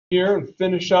here and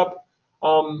finish up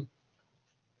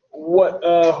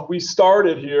what we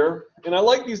started here. And I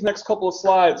like these next couple of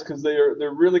slides because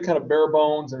they're really kind of bare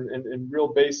bones and real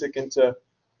basic into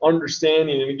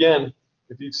understanding. And again,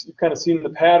 if you've kind of seen the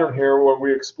pattern here where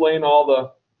we explain all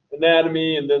the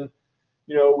anatomy, and then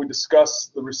we discuss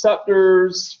the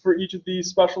receptors for each of these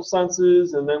special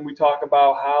senses, and then we talk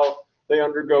about how they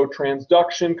undergo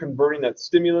transduction, converting that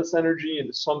stimulus energy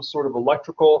into some sort of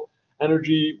electrical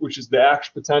energy, which is the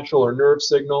action potential or nerve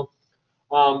signal.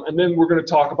 And then we're going to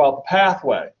talk about the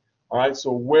pathway. All right,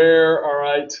 so where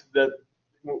the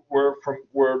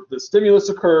stimulus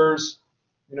occurs,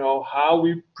 how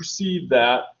we perceive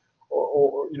that,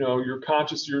 or your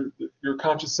conscious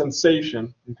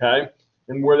sensation, okay,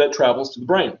 and where that travels to the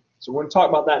brain. So we're going to talk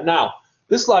about that now.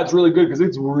 This slide's really good because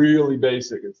it's really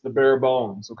basic. It's the bare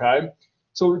bones, okay?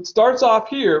 So it starts off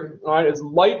here, all right, as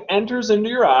light enters into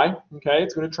your eye, okay,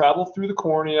 it's going to travel through the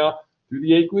cornea, through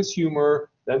the aqueous humor,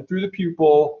 then through the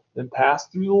pupil, then pass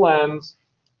through the lens,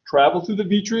 travel through the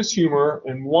vitreous humor,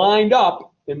 and wind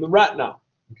up in the retina,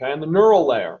 okay, and the neural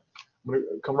layer. I'm going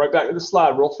to come right back to the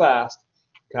slide real fast,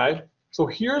 okay? So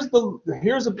here's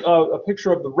a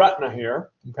picture of the retina here,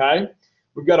 okay?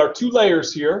 We've got our two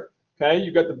layers here, okay?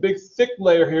 You've got the big thick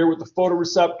layer here with the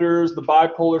photoreceptors, the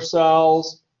bipolar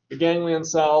cells, the ganglion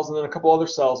cells, and then a couple other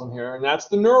cells in here, and that's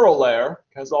the neural layer.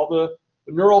 It has all the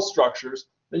neural structures.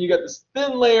 Then you got this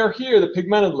thin layer here, the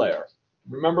pigmented layer.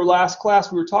 Remember last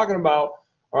class we were talking about,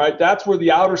 all right, that's where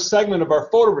the outer segment of our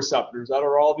photoreceptors, that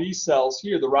are all these cells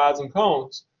here, the rods and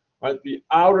cones, all right, the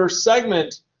outer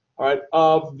segment, all right,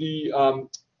 of the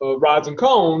rods and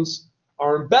cones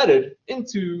are embedded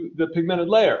into the pigmented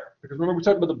layer. Because remember we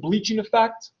talked about the bleaching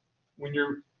effect? When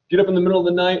you get up in the middle of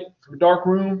the night from a dark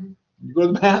room, you go to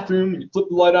the bathroom, and you flip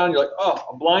the light on, you're like, oh,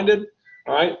 I'm blinded,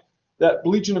 all right? That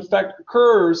bleaching effect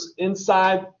occurs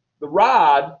inside the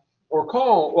rod or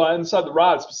cone, well, inside the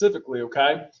rod specifically,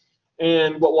 okay?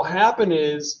 And what will happen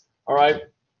is, all right,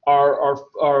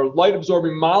 our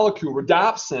light-absorbing molecule,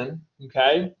 rhodopsin,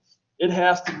 okay, it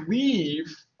has to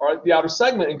leave, all right, the outer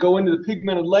segment and go into the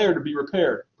pigmented layer to be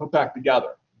repaired, put back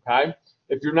together, okay?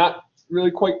 If you're not really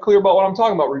quite clear about what I'm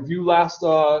talking about, review last,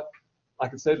 I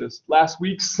can say this, last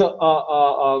week's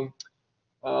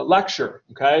lecture,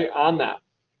 okay, on that.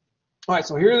 All right,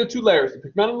 so here are the two layers, the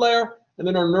pigmented layer and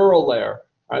then our neural layer,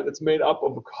 all right, that's made up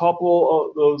of a couple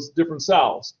of those different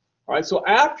cells. All right, so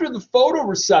after the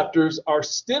photoreceptors are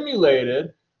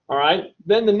stimulated, all right,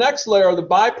 then the next layer are the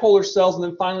bipolar cells, and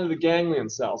then finally the ganglion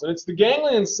cells. And it's the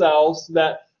ganglion cells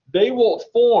that they will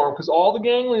form, because all the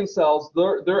ganglion cells,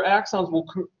 their axons will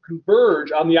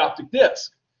converge on the optic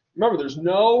disc. Remember, there's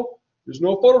no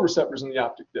photoreceptors in the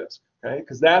optic disc, okay,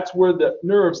 because that's where the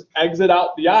nerves exit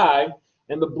out the eye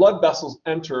and the blood vessels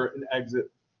enter and exit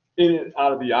in and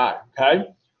out of the eye,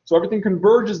 okay? So everything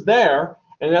converges there,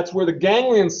 and that's where the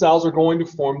ganglion cells are going to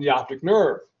form the optic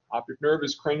nerve. Optic nerve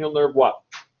is cranial nerve what?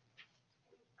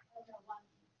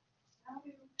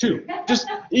 2. Just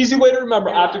easy way to remember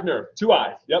optic nerve. 2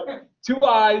 eyes. Yep. 2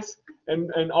 eyes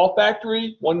and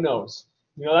olfactory, 1 nose.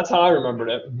 That's how I remembered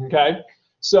it. Okay.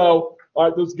 So all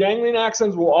right, those ganglion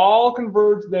axons will all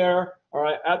converge there, all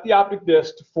right, at the optic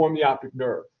disc to form the optic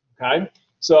nerve. Okay.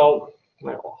 So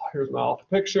here's my alpha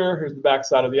picture. Here's the back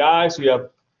side of the eye. So you have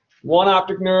one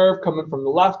optic nerve coming from the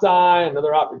left eye,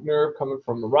 another optic nerve coming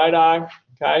from the right eye.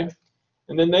 Okay.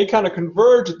 And then they kind of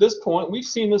converge at this point. We've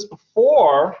seen this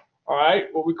before. All right,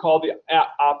 what we call the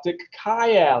optic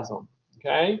chiasm,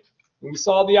 okay? And we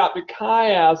saw the optic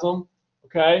chiasm,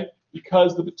 okay,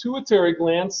 because the pituitary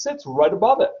gland sits right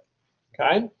above it,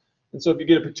 okay? And so if you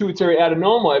get a pituitary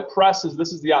adenoma, it presses,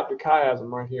 this is the optic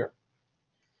chiasm right here,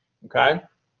 okay?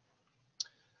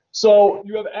 So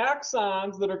you have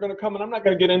axons that are going to come, and I'm not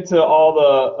going to get into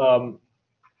all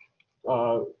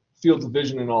the fields of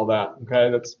vision and all that, okay?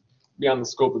 That's beyond the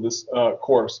scope of this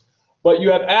course. But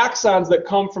you have axons that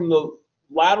come from the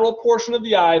lateral portion of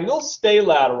the eye, and they'll stay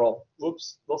lateral.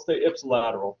 Whoops, they'll stay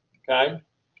ipsilateral, okay?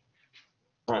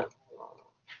 All right.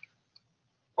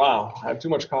 Wow, I have too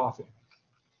much coffee.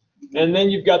 And then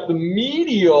you've got the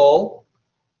medial,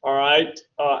 all right,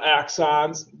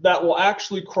 axons that will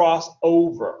actually cross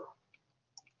over.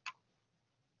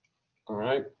 All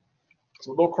right,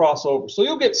 so they'll cross over. So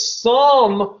you'll get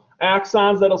some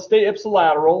axons that'll stay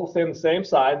ipsilateral, will stay on the same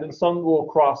side, then some will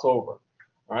cross over. All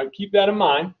right, keep that in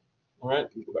mind. All right,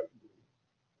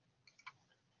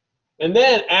 and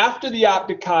then after the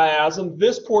optic chiasm,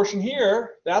 this portion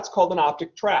here, that's called an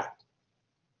optic tract.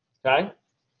 Okay,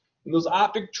 and those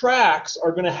optic tracts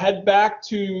are going to head back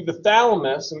to the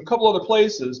thalamus and a couple other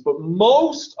places, but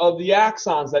most of the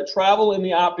axons that travel in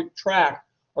the optic tract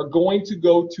are going to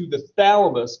go to the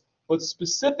thalamus, but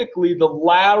specifically the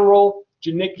lateral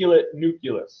geniculate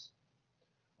nucleus.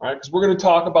 All right, because we're going to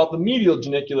talk about the medial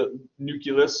geniculate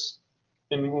nucleus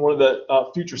in one of the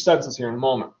future sentences here in a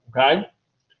moment. Okay,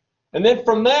 and then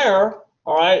from there,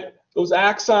 all right, those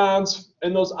axons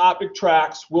and those optic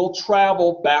tracts will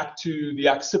travel back to the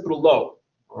occipital lobe.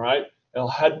 All right, it'll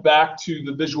head back to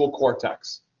the visual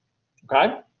cortex.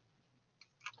 Okay,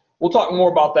 we'll talk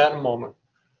more about that in a moment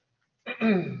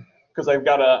because I've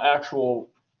got an actual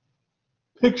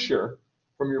picture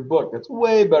from your book that's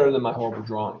way better than my horrible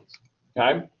drawings.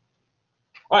 Okay,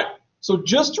 all right. So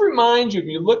just to remind you, if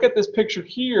you look at this picture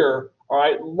here, all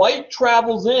right, light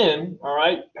travels in, all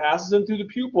right, passes in through the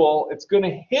pupil. It's going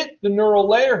to hit the neural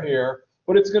layer here,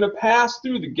 but it's going to pass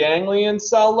through the ganglion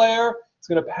cell layer. It's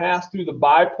going to pass through the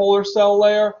bipolar cell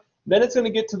layer. Then it's going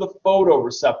to get to the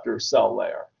photoreceptor cell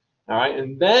layer. All right,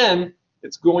 and then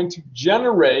it's going to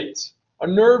generate a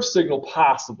nerve signal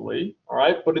possibly, all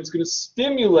right, but it's going to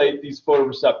stimulate these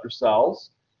photoreceptor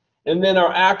cells. And then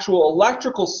our actual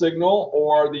electrical signal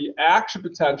or the action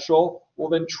potential will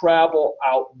then travel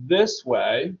out this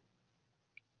way,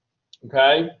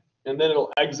 okay? And then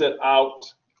it'll exit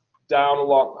out down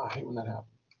along, I hate when that happens.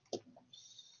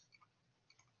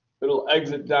 It'll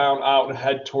exit down out and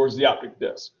head towards the optic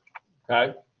disc,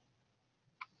 okay?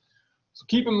 So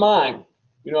keep in mind,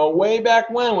 you know, way back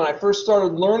when I first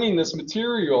started learning this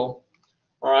material,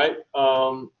 all right,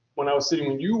 when I was sitting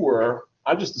when you were,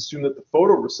 I just assumed that the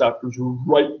photoreceptors were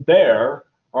right there,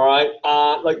 all right?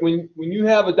 Like when you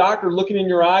have a doctor looking in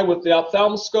your eye with the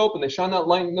ophthalmoscope and they shine that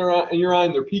light in your eye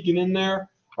and they're peeking in there,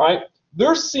 all right?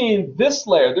 They're seeing this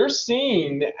layer. They're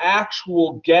seeing the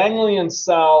actual ganglion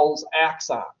cells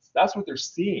axons. That's what they're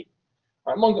seeing,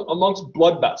 right? Amongst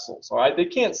blood vessels, all right? They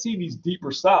can't see these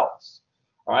deeper cells,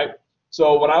 all right?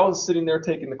 So when I was sitting there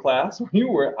taking the class, when you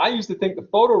were, I used to think the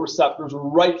photoreceptors were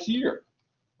right here.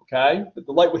 Okay, that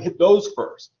the light would hit those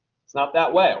first. It's not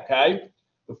that way, okay?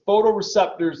 The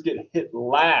photoreceptors get hit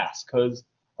last because,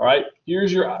 all right,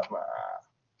 here's your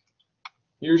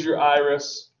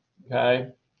iris,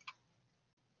 okay?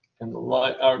 And the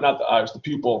light, or not the iris, the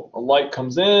pupil. The light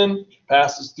comes in,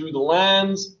 passes through the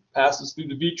lens, passes through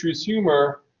the vitreous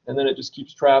humor, and then it just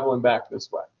keeps traveling back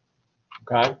this way,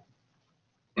 okay?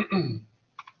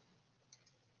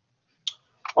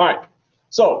 All right.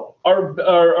 So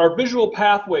our visual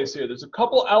pathways here, there's a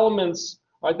couple elements,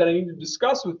 right, that I need to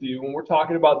discuss with you when we're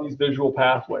talking about these visual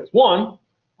pathways. One,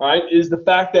 right, is the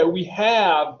fact that we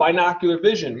have binocular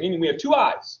vision, meaning we have two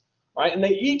eyes, right, and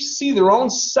they each see their own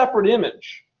separate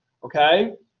image,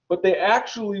 okay, but they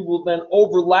actually will then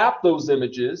overlap those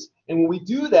images, and when we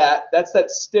do that, that's that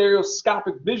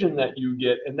stereoscopic vision that you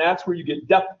get, and that's where you get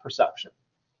depth perception,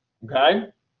 okay?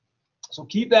 So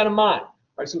keep that in mind,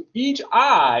 right? So each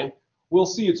eye will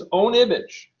see its own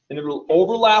image, and it will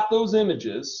overlap those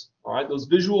images, all right, those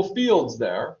visual fields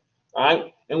there, all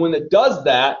right, and when it does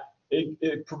that,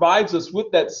 it provides us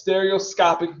with that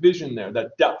stereoscopic vision there,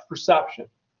 that depth perception,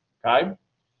 okay?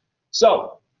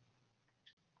 So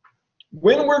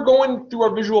when we're going through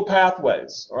our visual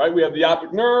pathways, all right, we have the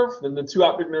optic nerve, then the two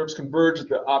optic nerves converge at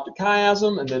the optic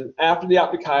chiasm, and then after the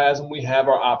optic chiasm, we have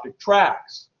our optic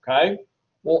tracts, okay?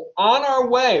 Well, on our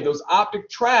way, those optic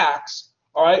tracts,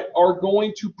 all right, are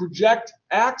going to project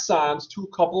axons to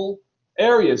a couple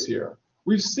areas here.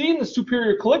 We've seen the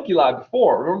superior colliculi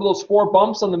before. Remember those 4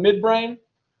 bumps on the midbrain?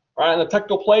 All right, on the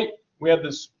tectal plate, we have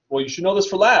this, well, you should know this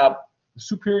for lab, the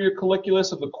superior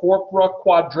colliculus of the corpora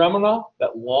quadremina,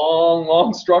 that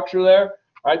long structure there.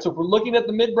 All right, so if we're looking at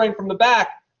the midbrain from the back,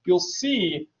 you'll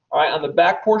see, all right, on the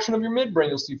back portion of your midbrain,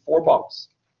 you'll see 4 bumps.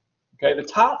 Okay, the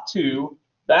top 2,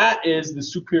 that is the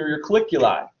superior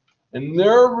colliculi. And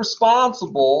they're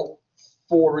responsible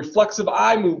for reflexive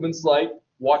eye movements like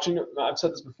watching, I've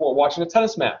said this before, watching a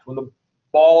tennis match. When the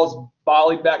ball is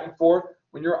volleyed back and forth,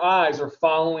 when your eyes are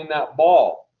following that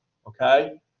ball,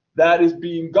 okay? That is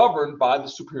being governed by the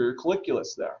superior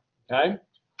colliculus there, okay?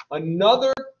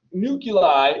 Another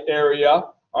nuclei area,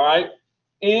 all right,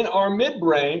 in our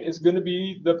midbrain is going to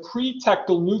be the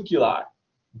pretectal nuclei,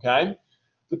 okay?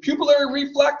 The pupillary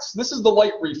reflex, this is the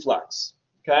light reflex.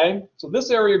 Okay, so this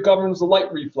area governs the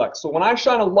light reflex. So when I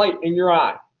shine a light in your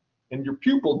eye and your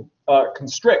pupil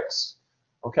constricts,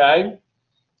 okay,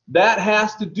 that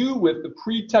has to do with the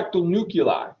pretectal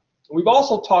nuclei. We've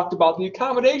also talked about the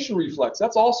accommodation reflex.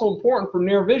 That's also important for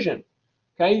near vision.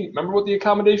 Okay, remember what the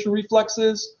accommodation reflex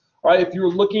is? All right, if you're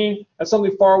looking at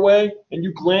something far away and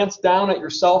you glance down at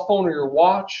your cell phone or your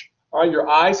watch, all right, your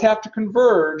eyes have to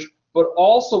converge, but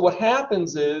also what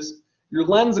happens is your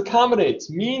lens accommodates,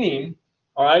 meaning,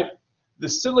 all right, the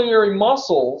ciliary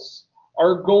muscles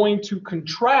are going to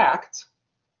contract.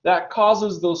 That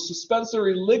causes those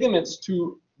suspensory ligaments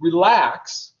to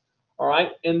relax, all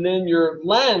right, and then your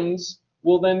lens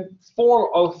will then form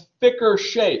a thicker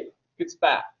shape, gets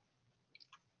fat.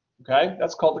 Okay,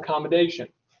 that's called accommodation.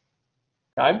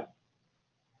 Okay,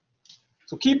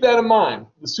 so keep that in mind.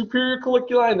 The superior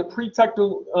colliculi and the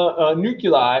pretectal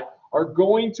nuclei are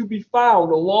going to be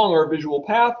found along our visual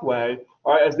pathway,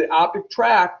 all right, as the optic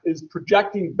tract is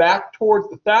projecting back towards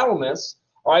the thalamus.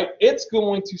 All right, it's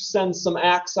going to send some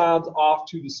axons off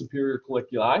to the superior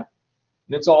colliculi, and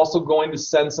it's also going to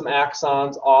send some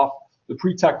axons off the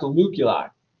pretectal nuclei.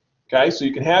 Okay, so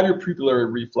you can have your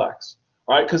pupillary reflex.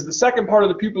 All right, because the second part of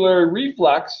the pupillary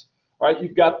reflex, all right,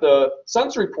 you've got the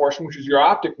sensory portion, which is your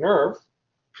optic nerve.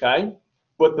 Okay,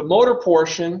 but the motor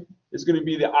portion is going to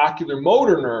be the ocular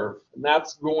motor nerve, and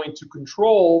that's going to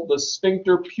control the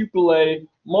sphincter pupillae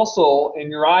muscle in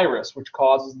your iris, which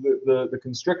causes the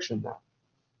constriction now.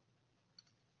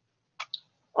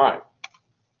 All right,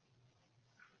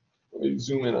 let me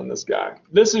zoom in on this guy.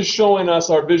 This is showing us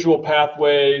our visual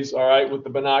pathways, all right, with the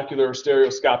binocular or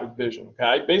stereoscopic vision,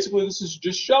 okay? Basically, this is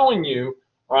just showing you,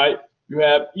 all right, you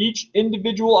have each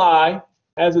individual eye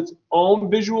has its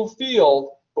own visual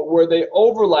field, but where they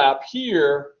overlap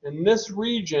here in this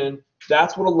region,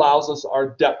 that's what allows us our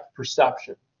depth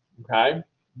perception, okay?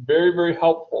 Very, very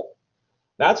helpful.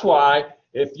 That's why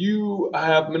if you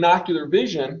have monocular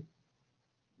vision,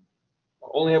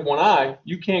 only have one eye,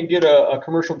 you can't get a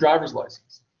commercial driver's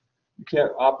license. You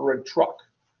can't operate a truck,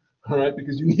 all right,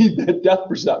 because you need that depth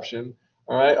perception,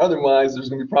 all right? Otherwise, there's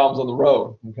going to be problems on the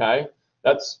road, okay?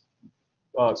 That's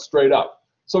straight up.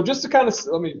 So just to kind of,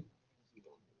 all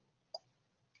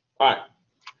right.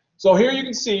 So here you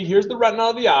can see, here's the retina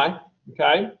of the eye,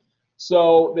 okay?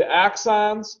 So the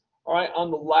axons, all right,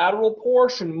 on the lateral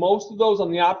portion, most of those on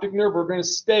the optic nerve are going to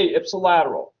stay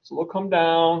ipsilateral. So they'll come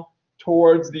down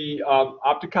towards the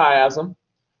optic chiasm.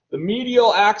 The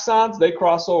medial axons, they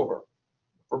cross over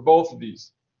for both of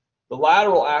these. The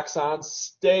lateral axons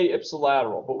stay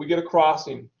ipsilateral, but we get a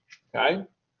crossing, okay?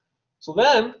 So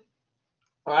then,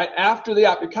 all right, after the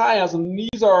optic chiasm,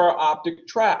 these are our optic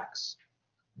tracts,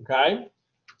 okay?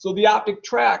 So the optic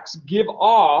tracts give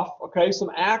off, okay, some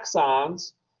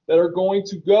axons that are going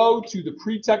to go to the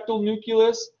pretectal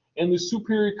nucleus and the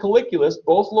superior colliculus,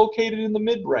 both located in the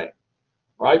midbrain.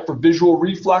 Right, for visual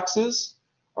reflexes,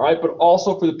 all right, but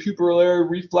also for the pupillary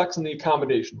reflex and the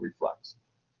accommodation reflex,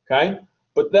 okay?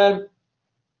 But then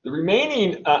the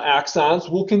remaining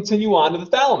axons will continue on to the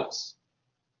thalamus,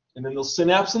 and then they'll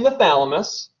synapse in the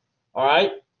thalamus, all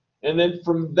right, and then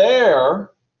from there,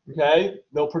 okay,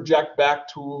 they'll project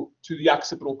back to the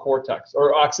occipital cortex,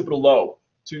 or occipital lobe,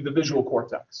 to the visual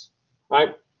cortex,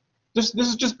 right? This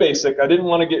is just basic. I didn't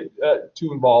want to get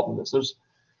too involved in this.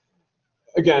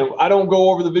 Again, I don't go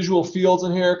over the visual fields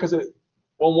in here because,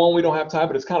 well, one, we don't have time,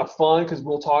 but it's kind of fun because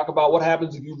we'll talk about what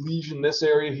happens if you lesion this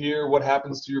area here, what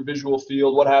happens to your visual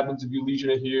field, what happens if you lesion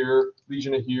it here, or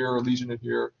lesion it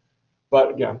here.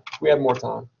 But again, we have more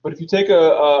time. But if you take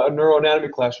a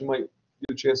neuroanatomy class, you might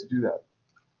get a chance to do that.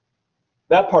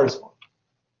 That part is fun.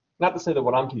 Not to say that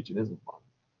what I'm teaching isn't fun.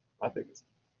 I think it's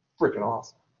freaking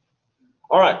awesome.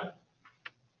 All right.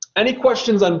 Any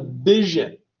questions on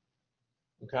vision?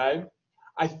 Okay.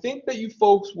 I think that you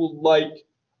folks will like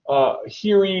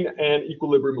hearing and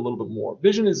equilibrium a little bit more.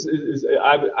 Vision is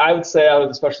I would say out of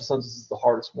the special senses is the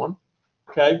hardest one.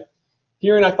 Okay,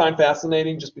 hearing I find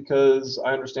fascinating just because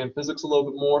I understand physics a little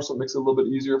bit more, so it makes it a little bit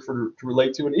easier to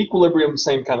relate to. And equilibrium,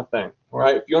 same kind of thing. All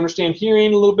right, if you understand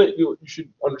hearing a little bit, you should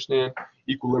understand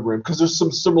equilibrium because there's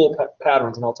some similar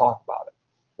patterns, and I'll talk about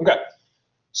it. Okay,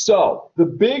 so the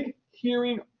big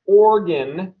hearing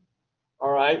organ, all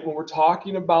right, when we're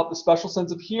talking about the special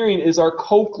sense of hearing, is our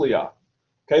cochlea.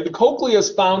 Okay, the cochlea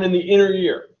is found in the inner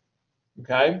ear.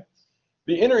 Okay,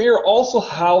 the inner ear also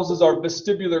houses our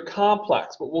vestibular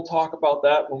complex, but we'll talk about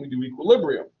that when we do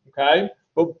equilibrium. Okay,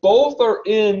 but both are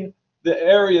in the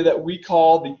area that we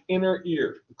call the inner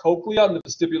ear, the cochlea and the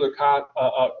vestibular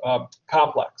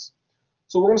complex.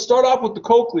 So we're going to start off with the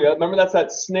cochlea. Remember, that's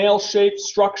that snail-shaped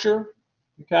structure.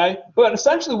 Okay, but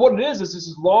essentially what it is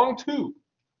this long tube.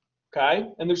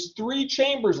 Okay, and there's 3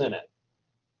 chambers in it,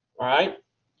 all right?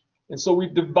 And so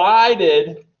we've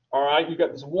divided, all right, you've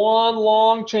got this one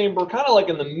long chamber, kind of like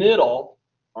in the middle,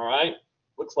 all right?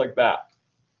 Looks like that.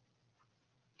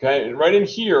 Okay, and right in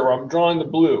here, where I'm drawing the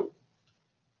blue.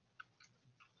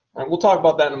 And we'll talk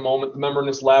about that in a moment, the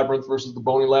membranous labyrinth versus the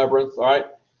bony labyrinth, all right?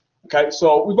 Okay,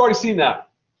 so we've already seen that.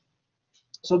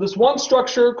 So this one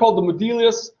structure called the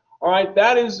modulus, all right,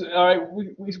 that is, all right,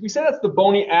 we say that's the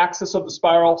bony axis of the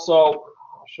spiral, so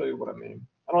I'll show you what I mean.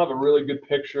 I don't have a really good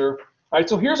picture. All right,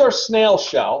 so here's our snail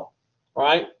shell, all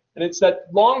right, and it's that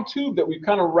long tube that we've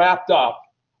kind of wrapped up.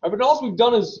 All right, but all we've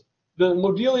done is the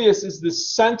modulus is the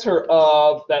center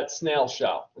of that snail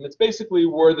shell, and it's basically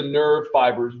where the nerve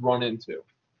fibers run into.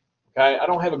 Okay, I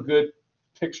don't have a good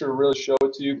picture to really show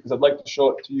it to you because I'd like to show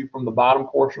it to you from the bottom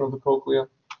portion of the cochlea.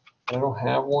 I don't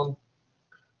have one,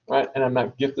 right? And I'm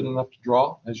not gifted enough to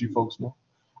draw, as you folks know.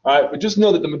 All right, but just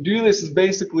know that the modulus is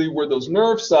basically where those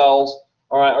nerve cells,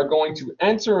 all right, are going to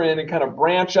enter in and kind of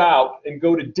branch out and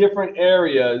go to different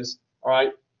areas, all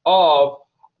right, of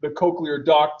the cochlear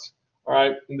duct, all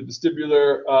right, in the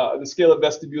vestibular, the scala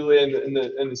vestibulae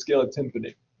and the scala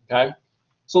tympani. Okay,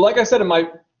 so like I said in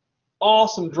my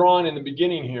awesome drawing in the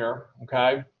beginning here,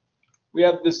 okay, we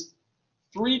have this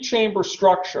three-chamber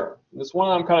structure. This one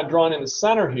I'm kind of drawing in the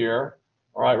center here,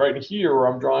 all right, right here where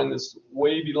I'm drawing this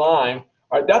wavy line.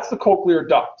 All right, that's the cochlear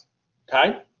duct.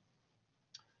 Okay.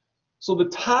 So the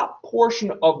top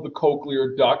portion of the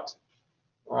cochlear duct,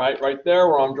 all right, right there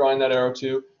where I'm drawing that arrow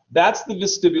to, that's the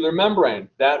vestibular membrane.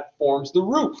 That forms the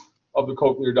roof of the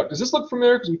cochlear duct. Does this look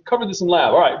familiar? Because we covered this in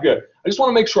lab. All right, good. I just want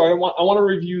to make sure. I want to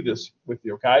review this with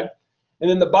you, okay? And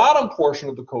then the bottom portion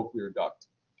of the cochlear duct,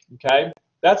 okay,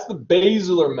 that's the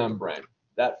basilar membrane.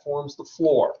 That forms the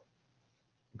floor,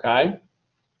 okay?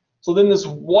 So then this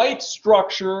white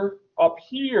structure up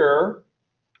here,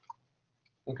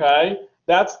 okay,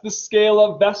 that's the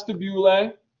scala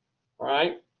vestibulae, all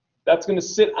right? That's going to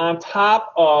sit on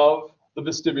top of the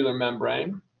vestibular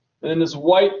membrane. And then this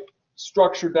white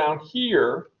structure down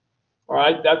here, all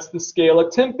right, that's the scala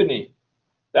tympani.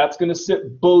 That's going to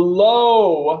sit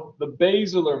below the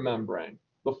basilar membrane,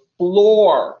 the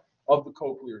floor of the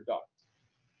cochlear duct,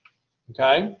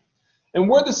 okay? And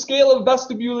where the scala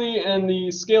vestibulae and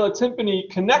the scala tympani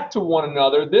connect to one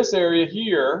another, this area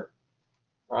here,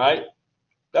 all right,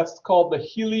 that's called the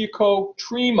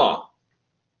heliotrema.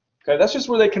 Okay, that's just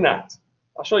where they connect.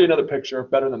 I'll show you another picture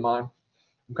better than mine.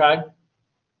 Okay.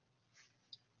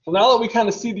 So now that we kind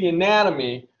of see the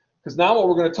anatomy, because now what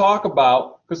we're going to talk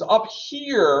about, because up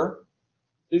here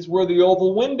is where the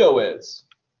oval window is.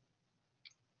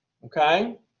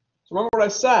 Okay. So remember what I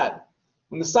said.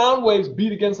 When the sound waves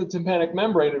beat against the tympanic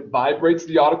membrane, it vibrates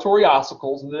the auditory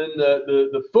ossicles, and then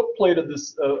the footplate of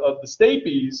the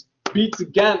stapes beats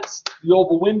against the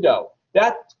oval window.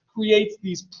 That creates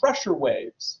these pressure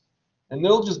waves, and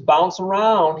they'll just bounce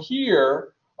around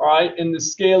here, all right, in the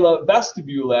scala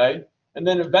vestibulae, and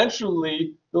then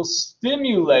eventually they'll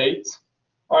stimulate,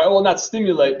 all right, well, not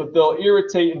stimulate, but they'll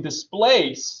irritate and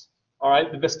displace, all right,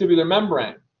 the vestibular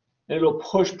membrane, and it'll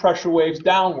push pressure waves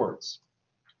downwards,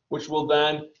 which will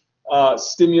then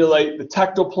stimulate the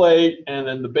tectal plate and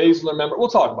then the basilar membrane. We'll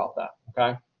talk about that,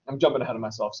 okay? I'm jumping ahead of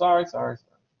myself. Sorry.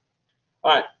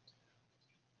 All right.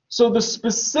 So the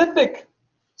specific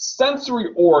sensory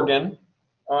organ,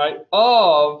 all right,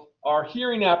 of our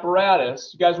hearing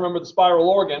apparatus, you guys remember the spiral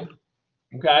organ,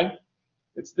 okay?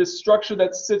 It's this structure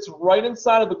that sits right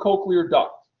inside of the cochlear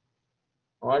duct.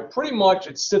 All right, pretty much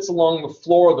it sits along the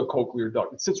floor of the cochlear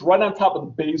duct. It sits right on top of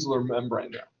the basilar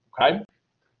membrane there, okay?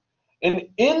 And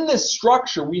in this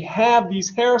structure, we have these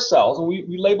hair cells, and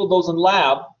we labeled those in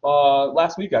lab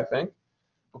last week, I think,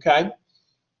 okay?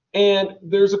 And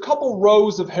there's a couple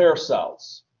rows of hair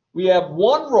cells. We have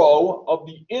one row of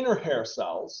the inner hair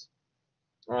cells,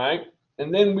 all right?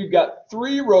 And then we've got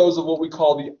 3 rows of what we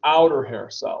call the outer hair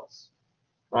cells,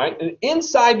 right? And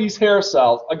inside these hair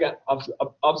cells, again, I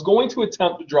was going to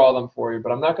attempt to draw them for you,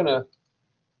 but I'm not going to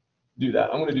do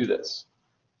that. I'm going to do this.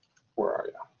 Where are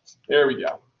you? There we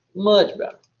go. Much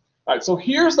better. All right, so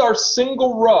here's our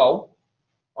single row,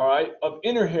 all right, of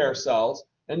inner hair cells,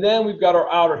 and then we've got our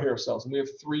outer hair cells, and we have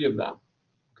 3 of them,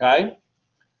 okay?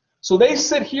 So they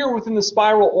sit here within the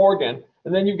spiral organ,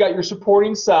 and then you've got your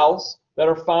supporting cells that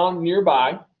are found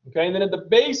nearby, okay? And then at the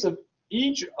base of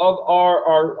each of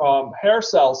our hair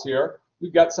cells here,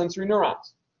 we've got sensory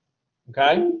neurons,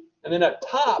 okay? And then at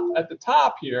the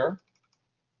top here,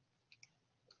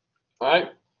 all right,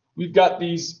 we've got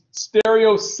these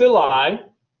stereocilia,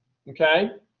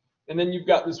 okay? And then you've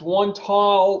got this one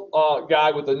tall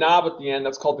guy with a knob at the end.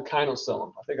 That's called the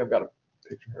kinocilium. I think I've got a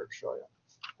picture here to show you.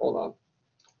 Hold on.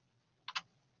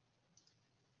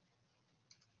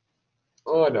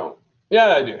 Oh, I don't. Yeah,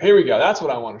 I do. Here we go. That's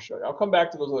what I want to show you. I'll come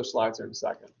back to those other slides here in a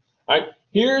second. All right.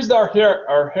 Here's our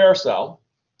hair cell,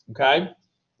 okay?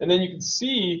 And then you can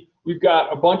see we've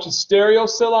got a bunch of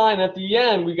stereocilia, and at the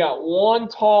end, we got one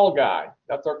tall guy.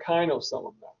 That's our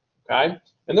kinocilium, okay?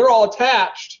 And they're all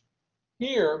attached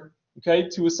here, okay,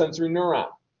 to a sensory neuron,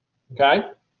 okay?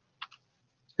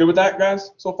 Good with that,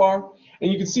 guys, so far?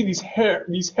 And you can see these hair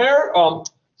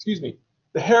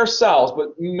the hair cells,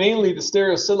 but mainly the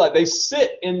stereocilia, they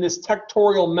sit in this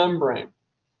tectorial membrane.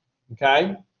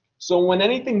 Okay? So when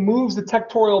anything moves the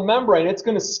tectorial membrane, it's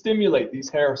going to stimulate these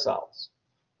hair cells.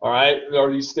 All right?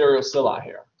 Or these stereocilia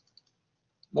here.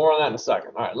 More on that in a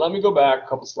second. All right, let me go back a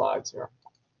couple slides here.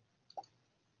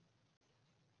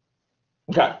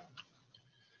 Okay.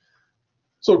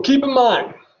 So keep in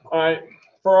mind, all right,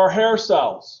 for our hair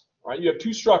cells, all right, you have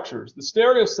two structures. The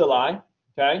stereocilia,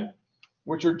 okay,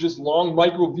 which are just long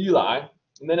microvilli,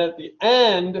 and then at the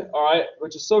end, all right,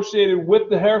 which is associated with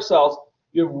the hair cells,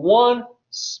 you have one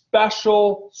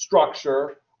special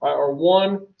structure, all right, or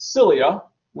one cilia,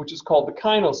 which is called the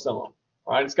kinocilium.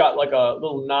 All right, it's got like a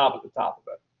little knob at the top of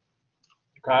it.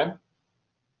 Okay.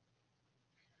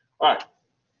 All right.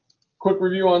 Quick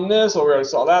review on this. Oh, we already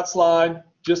saw that slide.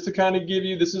 Just to kind of give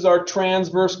you, this is our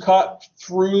transverse cut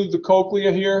through the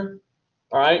cochlea here.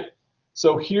 All right.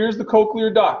 So here's the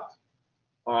cochlear duct.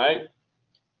 All right.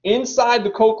 Inside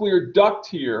the cochlear duct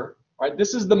here, all right,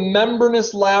 this is the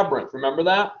membranous labyrinth. Remember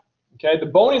that? Okay. The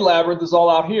bony labyrinth is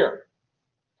all out here.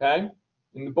 Okay.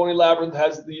 And the bony labyrinth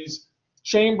has these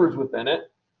chambers within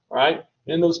it. All right.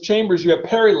 In those chambers, you have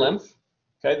perilymph.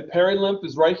 Okay, the perilymph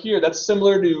is right here. That's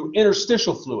similar to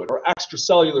interstitial fluid or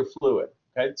extracellular fluid.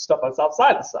 Okay, stuff that's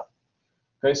outside the cell.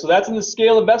 Okay, so that's in the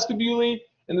scala vestibuli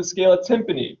and the scala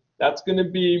tympani. That's going to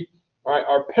be, all right,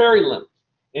 our perilymph.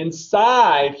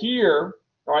 Inside here,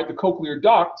 all right, the cochlear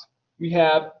duct, we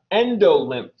have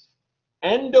endolymph.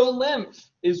 Endolymph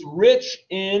is rich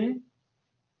in,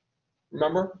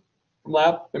 remember from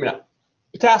lab? Maybe not.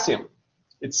 Potassium.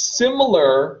 It's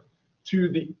similar to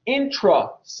the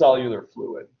intracellular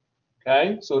fluid.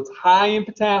 Okay, so it's high in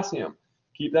potassium.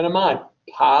 Keep that in mind.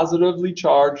 Positively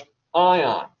charged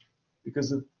ion.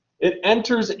 Because if it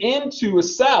enters into a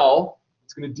cell,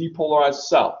 it's going to depolarize the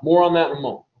cell. More on that in a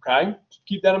moment. Okay, so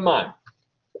keep that in mind.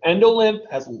 Endolymph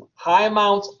has high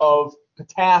amounts of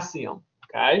potassium.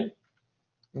 Okay.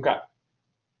 Okay.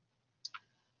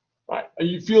 All right. Are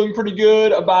you feeling pretty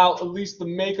good about at least the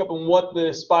makeup and what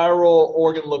the spiral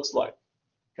organ looks like?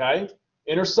 Okay,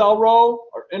 inner cell row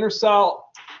or inner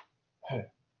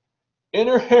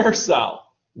hair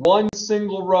cell, one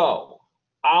single row.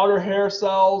 Outer hair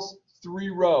cells, 3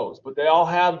 rows, but they all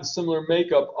have the similar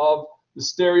makeup of the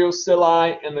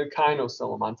stereocilia and the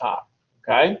kinocilium on top.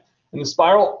 Okay, and the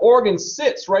spiral organ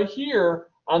sits right here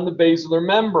on the basilar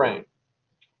membrane,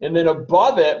 and then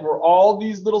above it were all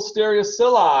these little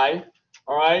stereocilia,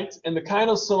 all right, and the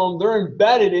kinocilium, they're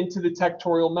embedded into the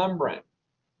tectorial membrane.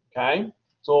 Okay.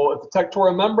 So if the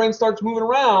tectorial membrane starts moving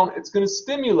around, it's going to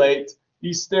stimulate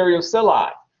these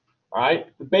stereocilia. All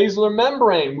right, the basilar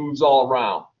membrane moves all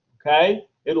around. Okay,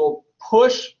 it'll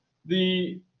push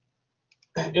the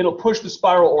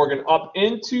spiral organ up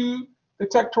into the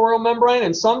tectorial membrane.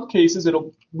 In some cases,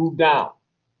 it'll move down.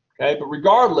 Okay, but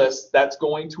regardless, that's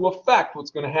going to affect what's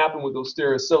going to happen with those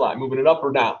stereocilia, moving it up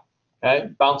or down. Okay,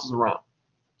 it bounces around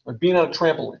like being on a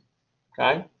trampoline.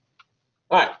 Okay,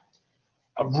 all right.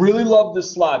 I really love this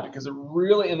slide because it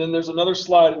really, and then there's another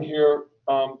slide in here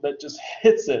that just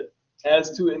hits it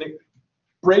as to, and it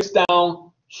breaks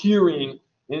down hearing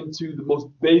into the most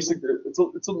basic.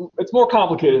 It's more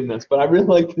complicated than this, but I really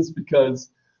like this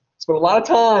because I spent a lot of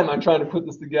time on trying to put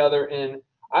this together, and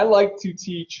I like to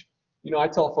teach. You know, I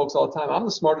tell folks all the time, I'm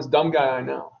the smartest dumb guy I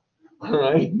know. All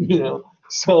right, you know.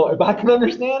 So if I can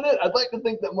understand it, I'd like to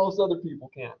think that most other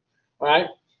people can. All right.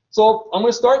 So I'm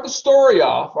going to start the story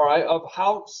off, all right, of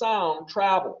how sound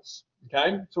travels,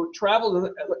 okay? So it travels,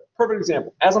 perfect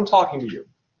example, as I'm talking to you,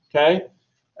 okay?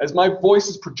 As my voice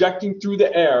is projecting through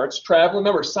the air, it's traveling.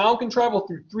 Remember, sound can travel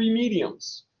through 3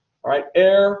 mediums, all right?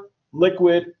 Air,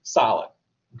 liquid, solid,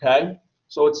 okay?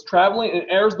 So it's traveling, and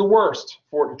air is the worst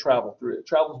for it to travel through. It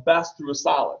travels best through a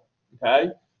solid,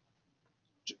 okay?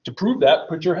 To prove that,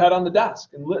 put your head on the desk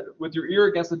and with your ear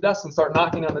against the desk and start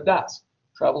knocking on the desk.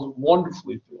 Travels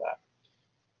wonderfully through that.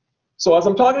 So as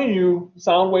I'm talking to you,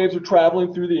 sound waves are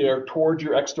traveling through the air towards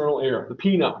your external ear, the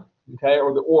pinna, okay,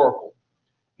 or the auricle.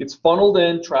 Gets funneled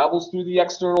in, travels through the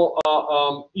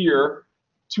external ear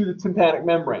to the tympanic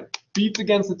membrane, beats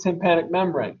against the tympanic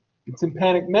membrane. The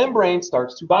tympanic membrane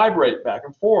starts to vibrate back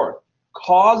and forth,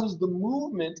 causes the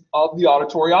movement of the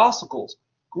auditory ossicles.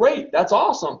 Great, that's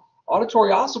awesome.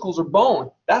 Auditory ossicles are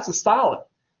bone. That's a solid.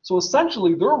 So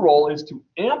essentially, their role is to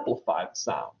amplify the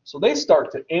sound. So they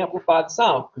start to amplify the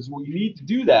sound because we need to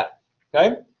do that.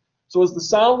 Okay. So as the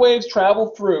sound waves travel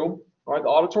through, all right, the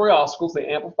auditory ossicles, they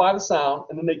amplify the sound,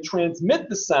 and then they transmit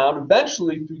the sound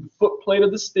eventually through the foot plate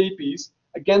of the stapes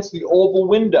against the oval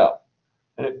window.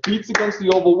 And it beats against the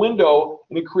oval window,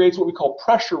 and it creates what we call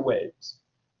pressure waves.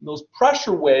 And those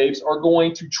pressure waves are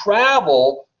going to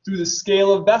travel through the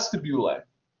scala vestibulae,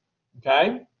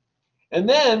 okay? And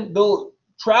then they'll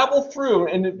travel through,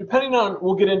 and depending on,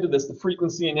 we'll get into this, the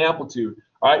frequency and amplitude,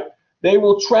 all right? They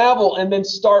will travel and then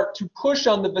start to push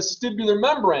on the vestibular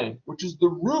membrane, which is the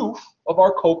roof of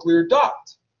our cochlear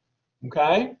duct,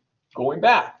 okay? Going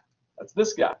back, that's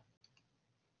this guy.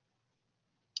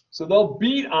 So they'll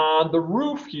beat on the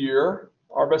roof here,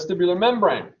 our vestibular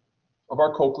membrane of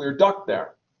our cochlear duct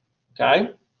there,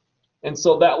 okay? And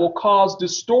so that will cause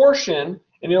distortion,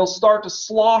 and it'll start to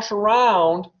slosh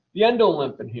around the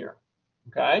endolymph in here,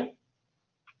 okay?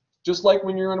 Just like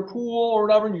when you're in a pool or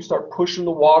whatever, and you start pushing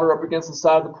the water up against the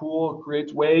side of the pool, it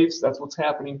creates waves. That's what's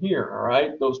happening here, all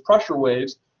right? Those pressure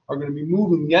waves are going to be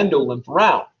moving the endolymph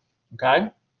around,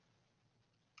 okay?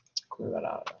 Clear that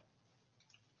out.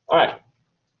 All right.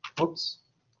 Whoops.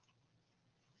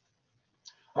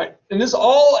 All right, and this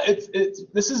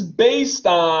this is based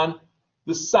on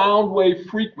the sound wave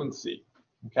frequency,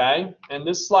 okay? And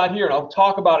this slide here, and I'll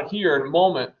talk about it here in a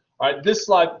moment. All right, this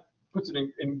slide puts it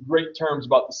in great terms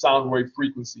about the sound wave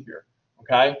frequency here,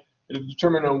 okay? It'll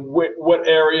determine on what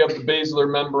area of the basilar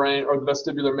membrane or the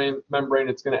vestibular membrane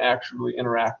it's going to actually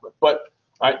interact with. But,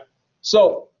 all right,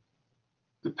 so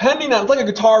depending on, it's like a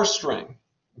guitar string,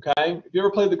 okay? If you ever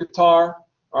played the guitar,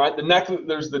 all right,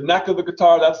 there's the neck of the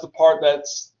guitar. That's the part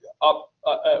that's up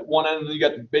at one end, and then you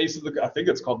got the base of the, I think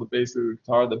it's called the base of the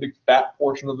guitar, the big fat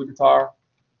portion of the guitar.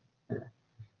 Here.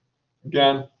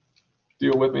 Again,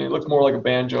 deal with me. It looks more like a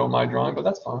banjo in my drawing, but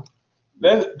that's fine.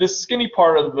 Then this skinny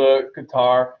part of the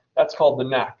guitar, that's called the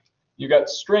neck. You got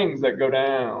strings that go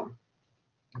down,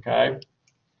 okay?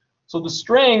 So the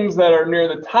strings that are near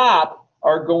the top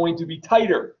are going to be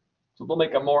tighter, so they'll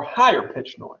make a more higher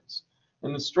pitch noise.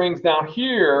 And the strings down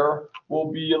here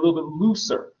will be a little bit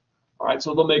looser. All right,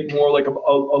 so they'll make more like a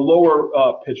lower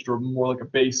pitched or more like a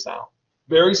bass sound.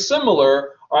 Very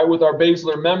similar, all right, with our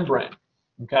basilar membrane.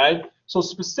 Okay, so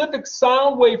specific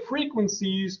sound wave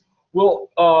frequencies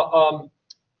will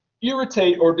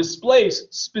irritate or displace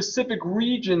specific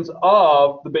regions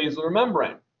of the basilar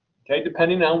membrane. Okay,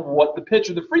 depending on what the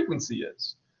pitch or the frequency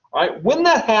is. All right, when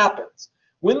that happens,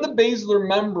 when the basilar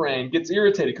membrane gets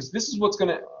irritated, because this is what's going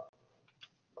to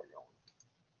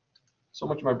so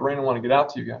much of my brain I want to get out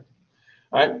to you guys.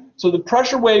 All right, so the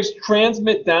pressure waves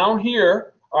transmit down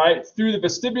here, all right, through the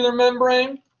vestibular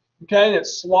membrane, okay, and it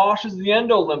sloshes the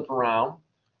endolymph around,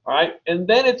 all right, and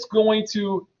then it's going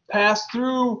to pass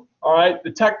through, all right, the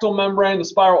tectal membrane, the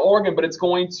spiral organ, but it's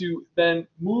going to then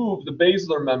move the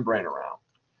basilar membrane around.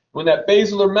 When that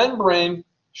basilar membrane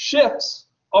shifts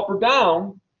up or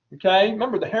down, okay,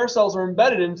 remember the hair cells are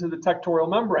embedded into the tectorial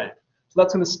membrane, so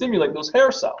that's going to stimulate those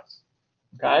hair cells,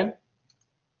 okay.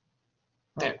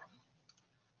 Right.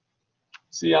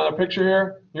 See on the picture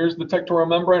here? Here's the tectorial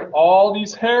membrane. All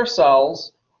these hair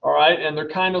cells, all right, and their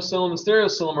kinocilum and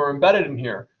stereocilum are embedded in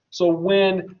here. So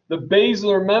when the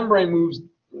basilar membrane moves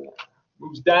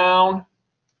down,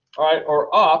 all right,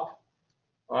 or up,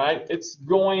 all right, it's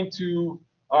going to,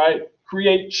 all right,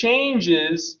 create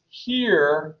changes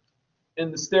here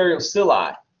in the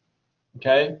stereocili.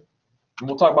 Okay, and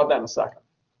we'll talk about that in a second.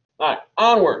 All right,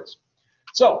 onwards.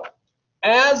 So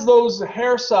as those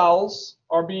hair cells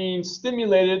are being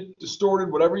stimulated,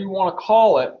 distorted, whatever you want to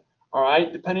call it, all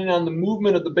right, depending on the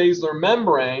movement of the basilar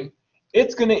membrane,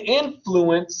 it's going to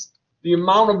influence the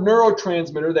amount of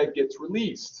neurotransmitter that gets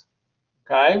released,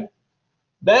 okay?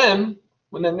 Then,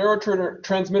 when that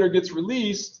neurotransmitter gets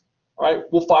released, all right,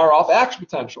 we'll fire off action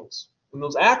potentials. And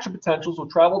those action potentials will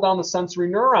travel down the sensory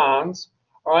neurons,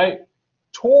 all right,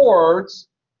 towards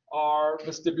our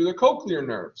vestibular cochlear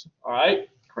nerves, all right?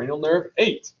 Cranial nerve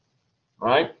 8, all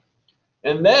right?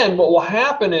 And then what will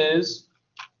happen is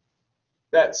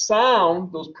that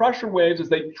sound, those pressure waves, as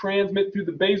they transmit through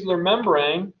the basilar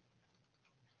membrane,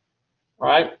 all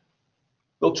right,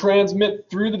 they'll transmit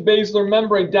through the basilar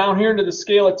membrane down here into the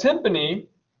scala tympani,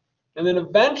 and then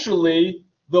eventually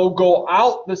they'll go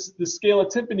out the scala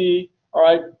tympani, all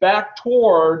right, back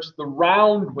towards the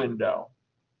round window.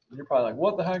 And you're probably like,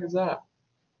 what the heck is that?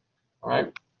 All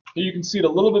right. Here you can see it a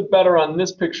little bit better on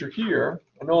this picture here.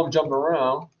 I know I'm jumping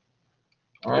around.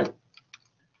 All right.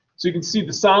 So you can see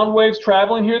the sound waves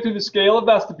traveling here through the scala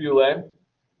vestibulae.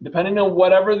 Depending on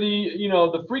whatever the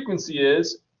the frequency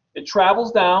is, it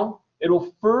travels down.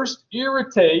 It'll first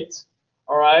irritate,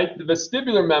 all right, the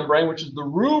vestibular membrane, which is the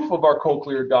roof of our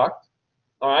cochlear duct.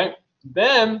 All right.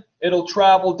 Then it'll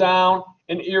travel down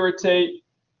and irritate,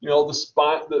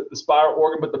 the spiral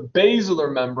organ, but the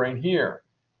basilar membrane here.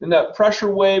 And that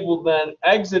pressure wave will then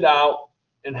exit out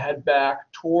and head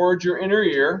back towards your inner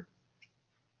ear,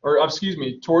 or excuse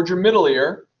me, towards your middle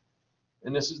ear.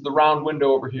 And this is the round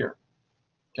window over here.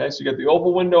 Okay, so you got the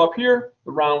oval window up here,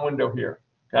 the round window here.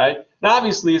 Okay, now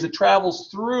obviously as it travels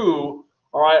through,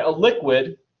 all right, a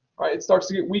liquid, all right, it starts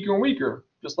to get weaker and weaker,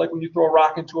 just like when you throw a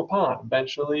rock into a pond.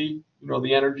 Eventually, you know,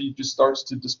 the energy just starts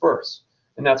to disperse,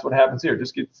 and that's what happens here. It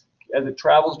just gets, as it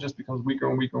travels, just becomes weaker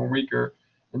and weaker and weaker,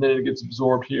 and then it gets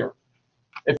absorbed here.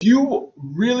 If you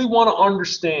really want to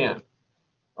understand,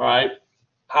 all right,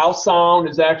 how sound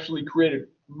is actually created,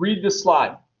 read this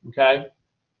slide, okay?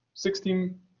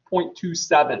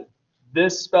 16.27.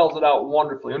 This spells it out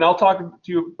wonderfully. And I'll talk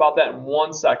to you about that in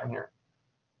 1 second here.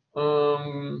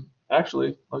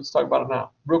 Actually, let's talk about it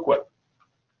now, real quick.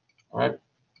 All right.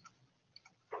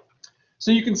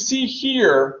 So you can see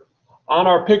here on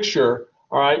our picture,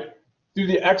 all right, through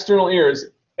the external ears,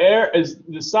 air, as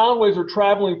the sound waves are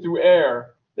traveling through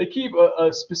air, they keep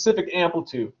a specific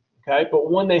amplitude, okay?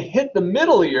 But when they hit the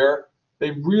middle ear,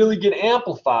 they really get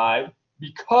amplified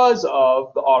because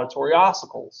of the auditory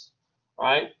ossicles,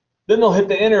 right? Then they'll hit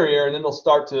the inner ear, and then they'll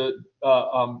start to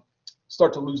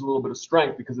lose a little bit of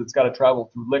strength because it's got to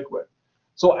travel through liquid.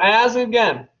 So as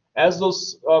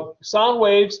those sound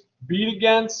waves beat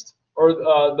against, or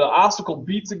the ossicle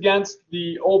beats against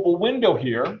the oval window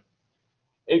here,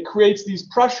 it creates these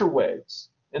pressure waves,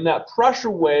 and that pressure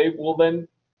wave will then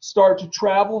start to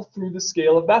travel through the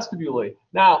scala vestibuli.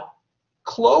 Now,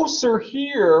 closer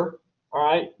here, all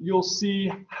right, you'll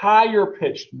see higher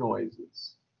pitched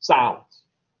noises, sounds.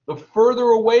 The further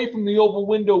away from the oval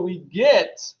window we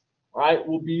get, all right,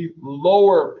 will be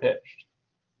lower pitched.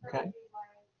 Okay.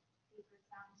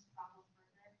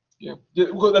 Yeah,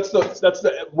 well, that's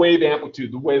the wave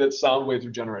amplitude, the way that sound waves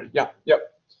are generated. Yeah,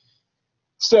 yep.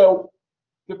 So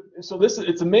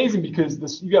it's amazing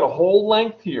because you got a whole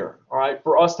length here, all right,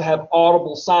 for us to have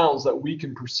audible sounds that we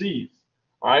can perceive,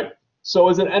 all right. So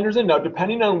as it enters in, now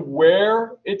depending on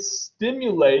where it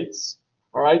stimulates,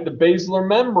 all right, the basilar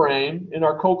membrane in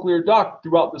our cochlear duct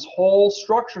throughout this whole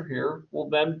structure here will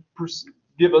then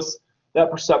give us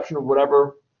that perception of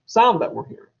whatever sound that we're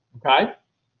hearing. Okay.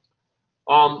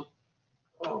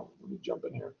 Let me jump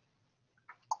in here.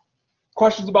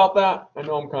 Questions about that? I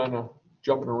know I'm kind of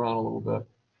jumping around a little bit.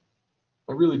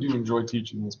 I really do enjoy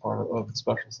teaching this part of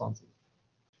special senses.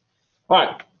 All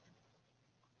right.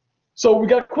 So we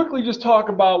got to quickly just talk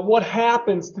about what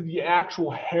happens to the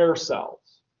actual hair cells.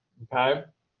 Okay.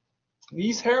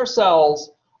 These hair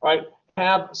cells, all right,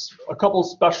 have a couple of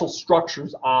special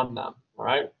structures on them. All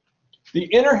right. The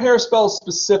inner hair cells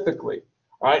specifically,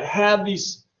 all right, have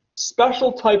these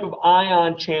special type of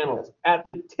ion channels at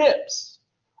the tips.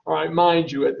 All right,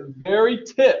 mind you, at the very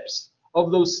tips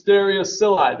of those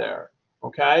stereocilia there.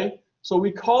 Okay, so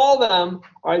we call them,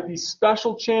 all right, these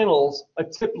special channels, a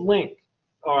tip link,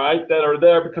 all right, that are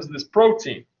there because of this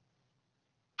protein.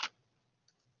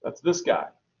 That's this guy.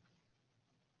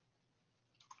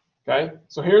 Okay,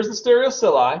 so here's the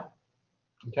stereocilia.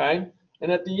 Okay,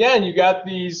 and at the end you got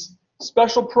these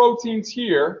special proteins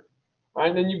here, right,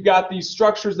 and then you've got these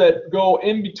structures that go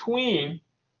in between,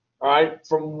 all right,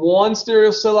 from one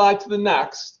stereocilia to the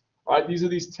next. All right, these are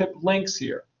these tip links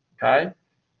here. Okay.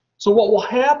 So what will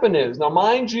happen is, now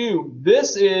mind you,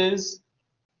 this is,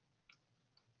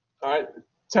 all right,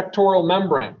 tectorial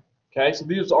membrane, okay? So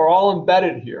these are all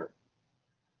embedded here.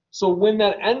 So when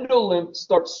that endolymph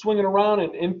starts swinging around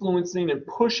and influencing and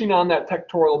pushing on that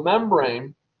tectorial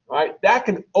membrane, all right, that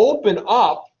can open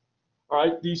up, all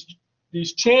right,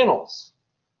 these channels,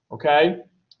 okay?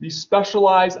 These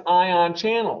specialized ion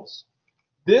channels.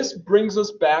 This brings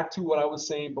us back to what I was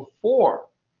saying before.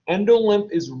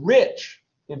 Endolymph is rich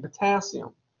in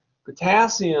potassium.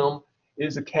 Potassium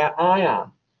is a cation.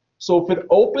 So if it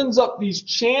opens up these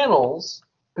channels,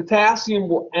 potassium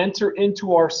will enter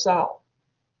into our cell,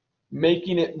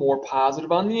 making it more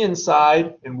positive on the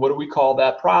inside. And what do we call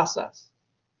that process?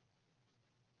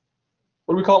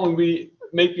 What do we call it when we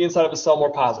make the inside of a cell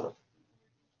more positive?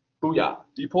 Booyah,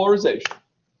 depolarization.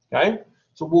 Okay?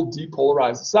 So we'll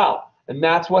depolarize the cell. And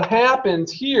that's what happens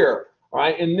here,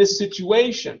 right, in this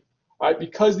situation. Right,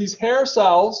 because these hair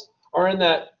cells are in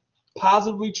that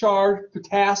positively charged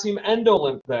potassium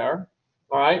endolymph there,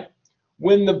 all right,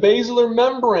 when the basilar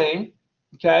membrane,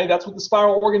 okay, that's what the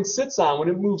spiral organ sits on, when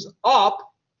it moves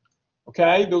up,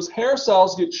 okay, those hair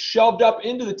cells get shoved up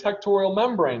into the tectorial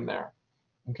membrane there,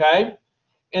 okay,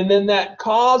 and then that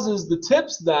causes the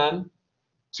tips then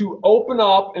to open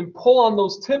up and pull on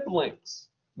those tip links.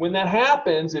 When that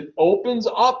happens, it opens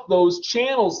up those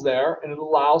channels there and it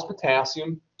allows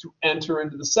potassium to enter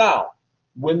into the cell.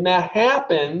 When that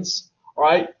happens, all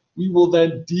right, we will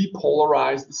then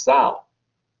depolarize the cell.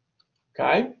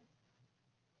 Okay?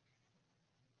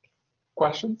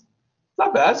 Questions? It's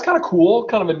not bad. It's kind of cool,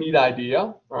 kind of a neat idea,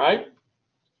 all right?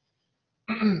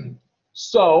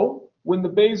 So when the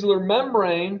basilar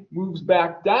membrane moves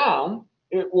back down,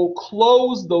 it will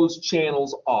close those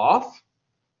channels off,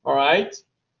 all right?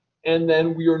 And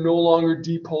then we are no longer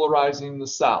depolarizing the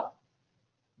cell,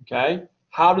 okay?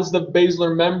 How does the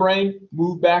basilar membrane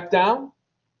move back down?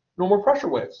 No more pressure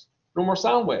waves, no more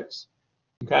sound waves,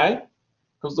 okay?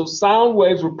 Because those sound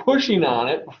waves were pushing on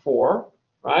it before,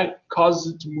 right?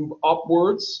 Causes it to move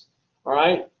upwards, all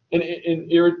right? And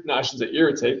no, I shouldn't say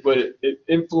irritate, but it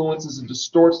influences and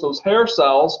distorts those hair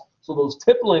cells so those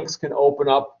tip links can open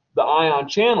up the ion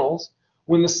channels.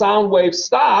 When the sound waves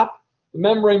stop, the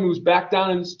membrane moves back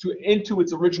down into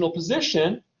its original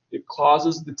position. It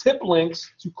causes the tip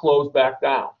links to close back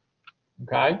down,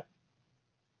 okay?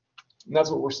 And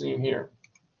that's what we're seeing here.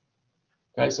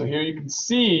 Okay, so here you can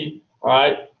see, all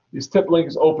right, these tip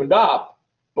links opened up,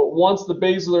 but once the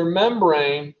basilar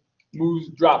membrane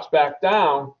drops back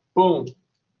down, boom,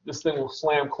 this thing will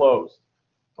slam closed.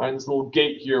 All right, this little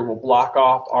gate here will block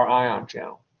off our ion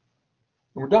channel.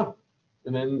 And we're done.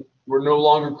 And then we're no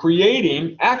longer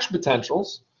creating action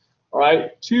potentials, all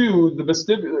right, to the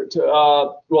vestibular,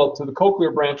 to the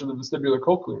cochlear branch of the vestibular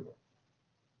cochlear nerve.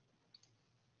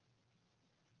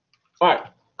 All right,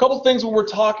 a couple things when we're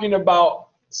talking about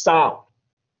sound.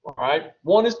 All right,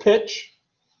 one is pitch,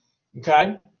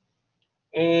 okay,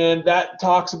 and that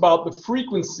talks about the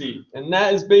frequency, and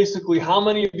that is basically how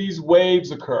many of these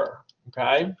waves occur,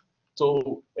 okay?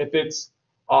 So if it's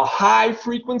a high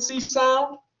frequency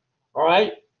sound, all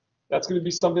right, that's going to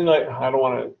be something like, I don't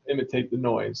want to imitate the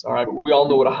noise, all right, but we all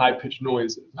know what a high-pitched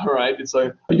noise is, all right? It's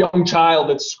like a young child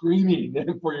that's screaming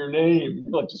for your name.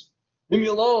 You're like, just leave me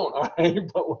alone, all right?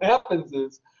 But what happens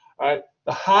is, all right,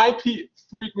 the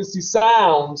high-frequency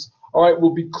sounds, all right,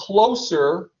 will be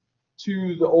closer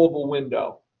to the oval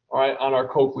window, all right, on our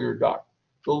cochlear duct.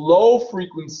 The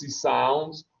low-frequency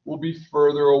sounds will be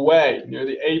further away, near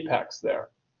the apex there,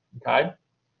 okay?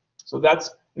 So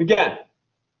that's, again,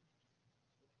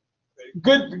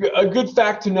 a good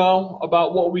fact to know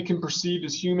about what we can perceive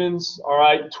as humans. All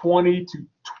right, 20 to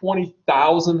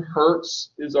 20,000 hertz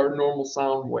is our normal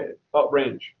sound wave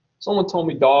range. Someone told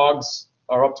me dogs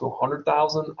are up to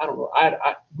 100,000. I don't know.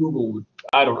 I Googled.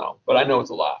 I don't know, but I know it's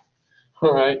a lot.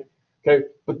 All right. Okay.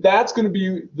 But that's going to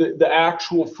be the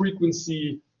actual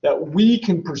frequency that we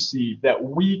can perceive, that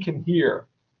we can hear.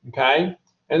 Okay.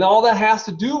 And all that has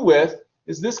to do with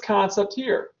is this concept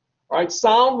here. All right.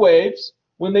 Sound waves,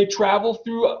 when they travel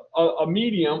through a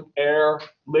medium, air,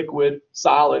 liquid,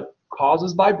 solid,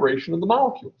 causes vibration of the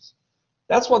molecules.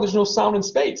 That's why there's no sound in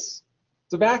space.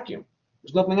 It's a vacuum.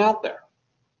 There's nothing out there.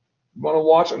 You want to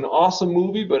watch an awesome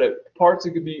movie, but at parts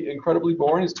it could be incredibly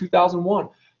boring, is 2001.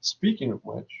 Speaking of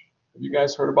which, have you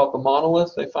guys heard about the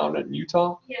monolith they found in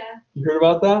Utah? Yeah. You heard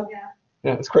about that? Yeah.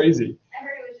 Yeah, it's crazy. I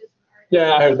heard it was just art.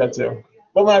 Yeah, I heard that too.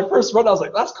 But when I first read it, I was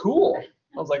like, that's cool.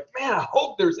 I was like, man, I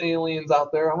hope there's aliens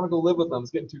out there. I want to go live with them.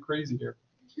 It's getting too crazy here.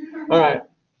 All right.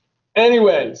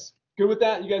 Anyways, good with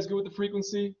that? You guys good with the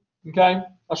frequency? Okay.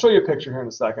 I'll show you a picture here in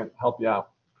a second, help you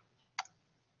out.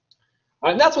 All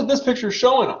right, and that's what this picture is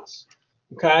showing us.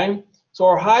 Okay. So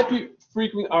our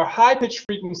high-pitched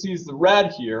frequency is the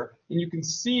red here, and you can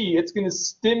see it's going to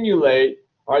stimulate,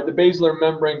 all right, the basilar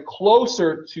membrane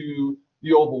closer to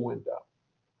the oval window.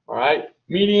 All right.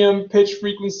 Medium pitch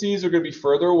frequencies are going to be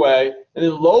further away, and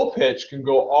then low pitch can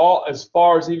go all as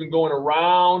far as even going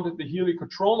around the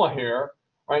helicotroma here,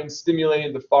 right, and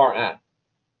stimulating the far end.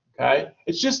 Okay,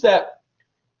 it's just that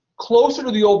closer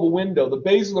to the oval window, the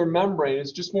basilar membrane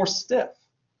is just more stiff.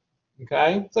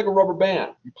 Okay, it's like a rubber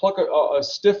band. You pluck a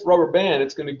stiff rubber band,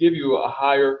 it's going to give you a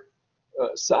higher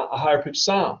pitched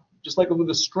sound, just like with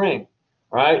a string.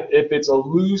 All right, if it's a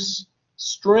loose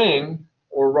string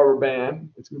or rubber band,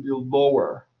 it's going to be a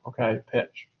lower, okay,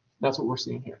 pitch. That's what we're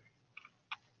seeing here.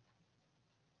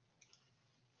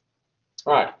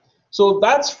 All right, so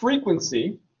that's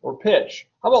frequency or pitch.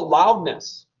 How about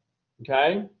loudness?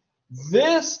 Okay,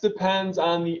 this depends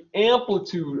on the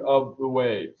amplitude of the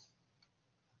wave.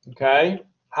 Okay,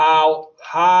 how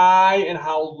high and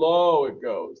how low it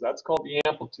goes. That's called the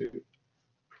amplitude.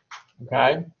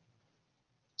 Okay,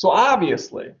 so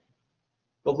obviously,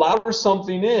 the louder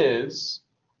something is,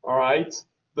 all right,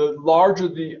 the larger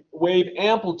the wave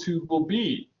amplitude will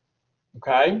be,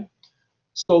 okay?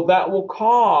 So that will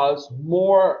cause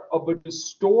more of a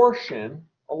distortion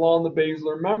along the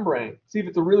basilar membrane. See, if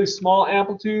it's a really small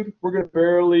amplitude, we're going to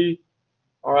barely,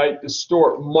 all right,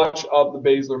 distort much of the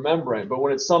basilar membrane. But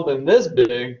when it's something this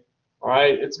big, all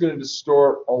right, it's going to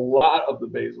distort a lot of the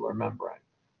basilar membrane.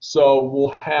 So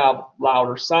we'll have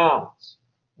louder sounds,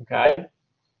 okay?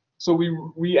 So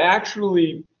we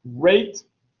actually rate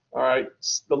all right,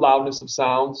 the loudness of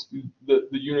sounds, the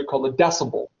unit called a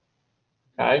decibel,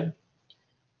 okay?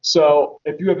 So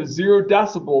if you have a 0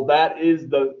 decibel, that is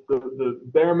the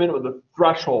bare minimum, the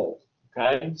threshold,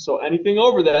 okay? So anything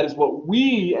over that is what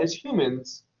we as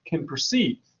humans can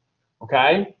perceive,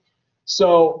 okay?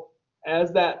 So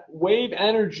as that wave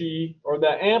energy or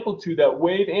that amplitude, that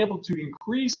wave amplitude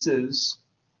increases,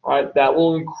 all right, that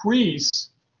will increase,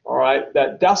 all right,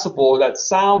 that decibel or that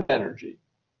sound energy,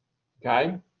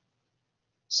 okay?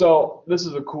 So this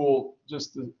is a cool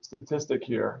just statistic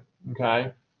here,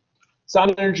 okay?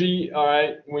 Sound energy, all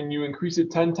right, when you increase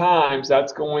it 10 times,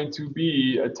 that's going to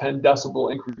be a 10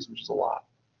 decibel increase, which is a lot.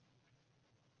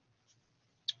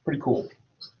 Pretty cool.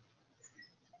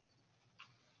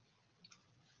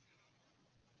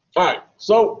 All right,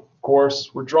 so of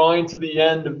course, we're drawing to the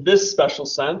end of this special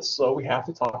sense, so we have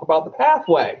to talk about the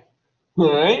pathway.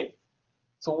 All right?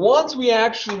 So once we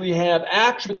actually have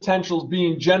action potentials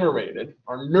being generated,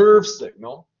 our nerve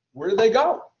signal, where do they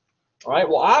go? All right,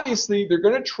 well, obviously, they're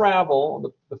going to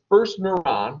travel, the first neuron,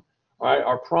 all right,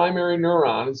 our primary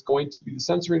neuron is going to be the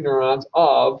sensory neurons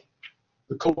of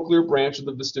the cochlear branch of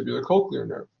the vestibular cochlear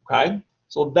nerve, okay?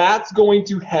 So that's going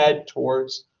to head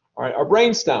towards, all right, our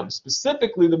brainstem,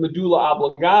 specifically the medulla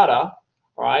oblongata,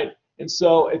 all right? And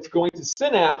so it's going to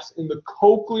synapse in the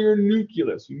cochlear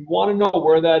nucleus. You want to know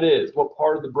where that is, what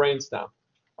part of the brainstem, all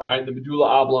right, the medulla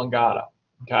oblongata,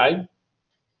 okay?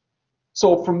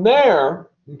 So from there,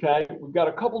 okay, we've got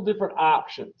a couple different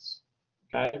options,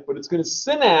 okay? But it's going to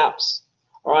synapse,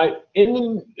 all right,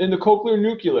 in the cochlear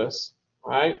nucleus,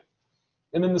 all right?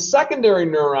 And then the secondary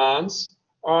neurons,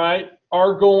 all right,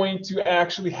 are going to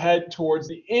actually head towards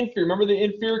the inferior. Remember the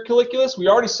inferior colliculus? We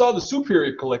already saw the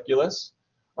superior colliculus,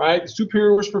 all right? The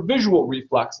superior was for visual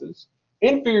reflexes.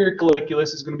 Inferior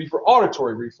colliculus is going to be for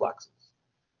auditory reflexes,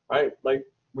 right? Like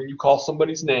when you call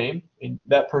somebody's name and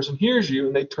that person hears you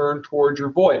and they turn towards your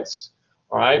voice,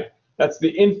 all right? That's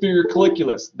the inferior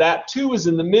colliculus. That too is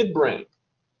in the midbrain,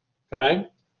 okay?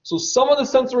 So some of the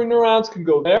sensory neurons can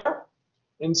go there,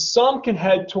 and some can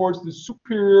head towards the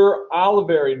superior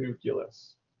olivary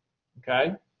nucleus,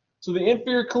 okay? So the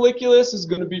inferior colliculus is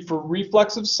going to be for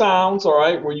reflexive sounds, all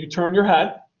right, where you turn your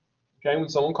head, okay, when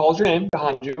someone calls your name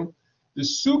behind you. The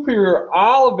superior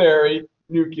olivary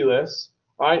nucleus,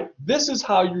 all right, this is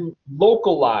how you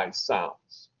localize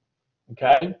sounds,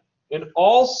 okay? And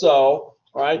also,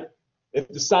 all right, if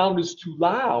the sound is too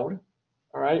loud,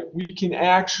 all right, we can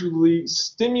actually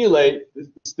stimulate the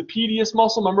stapedius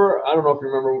muscle. Remember, I don't know if you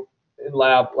remember in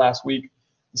lab last week,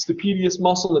 the stapedius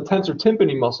muscle and the tensor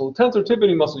tympani muscle. The tensor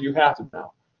tympani muscle you have to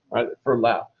know, all right, for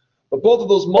lab. But both of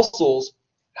those muscles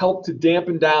help to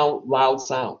dampen down loud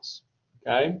sounds,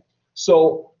 okay?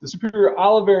 So the superior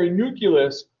olivary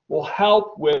nucleus will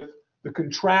help with the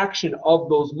contraction of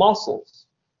those muscles,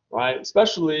 right?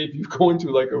 Especially if you go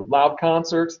into like a loud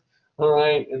concert, all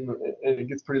right, and it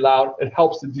gets pretty loud, it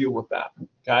helps to deal with that,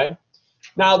 okay?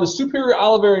 Now, the superior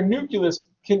olivary nucleus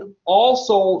can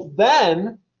also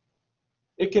then,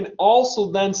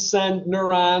 send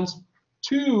neurons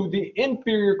to the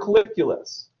inferior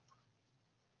colliculus,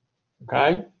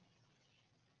 okay?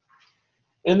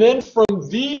 And then from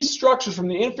these structures, from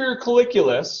the inferior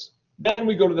colliculus, then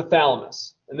we go to the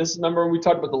thalamus. And this, remember, we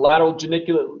talked about the lateral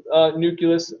geniculate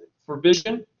nucleus for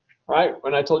vision, right?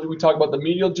 When I told you we talk about the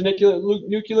medial geniculate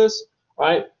nucleus,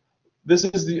 right? This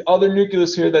is the other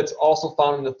nucleus here that's also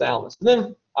found in the thalamus. And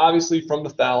then, obviously, from the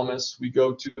thalamus, we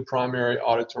go to the primary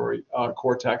auditory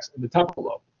cortex and the temporal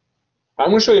lobe. I'm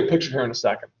going to show you a picture here in a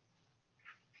second.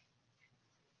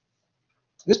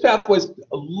 This pathway is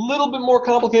a little bit more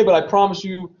complicated, but I promise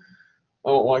you,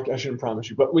 I shouldn't promise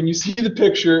you, but when you see the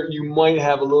picture, you might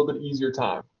have a little bit easier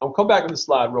time. I'll come back to the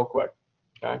slide real quick,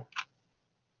 okay?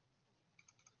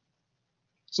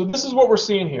 So this is what we're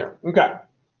seeing here. Okay,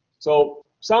 so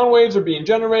sound waves are being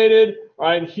generated. All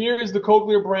right, here is the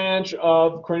cochlear branch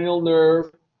of cranial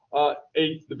nerve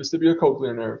 8, the vestibular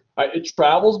cochlear nerve. All right, it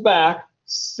travels back,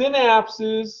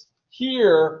 synapses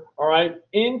here, all right,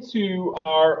 into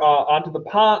our onto the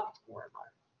pons. Where am I?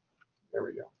 There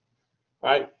we go.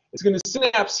 All right, it's going to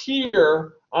synapse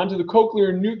here onto the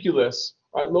cochlear nucleus,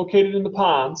 all right, located in the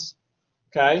pons.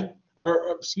 Okay,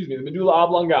 or excuse me, the medulla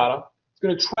oblongata.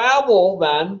 Going to travel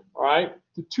then, all right,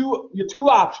 to you have two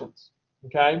options,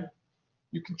 okay?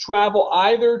 You can travel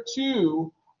either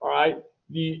to, all right,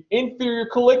 the inferior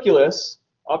colliculus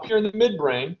up here in the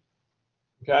midbrain,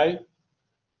 okay,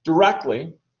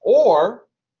 directly, or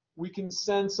we can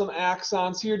send some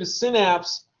axons here to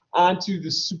synapse onto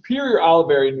the superior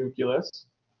olivary nucleus,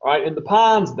 all right, in the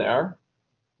pons there,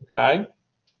 okay?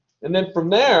 And then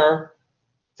from there,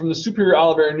 from the superior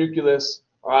olivary nucleus,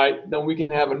 all right, then we can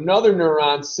have another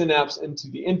neuron synapse into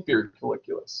the inferior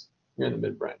colliculus here in the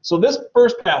midbrain. So this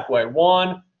first pathway,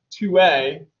 1,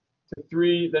 2A to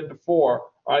 3, then to 4,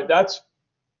 all right, that's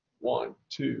 1,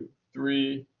 2,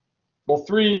 3, well,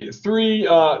 three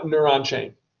neuron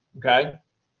chain, okay?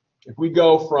 If we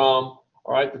go from,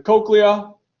 all right, the cochlea,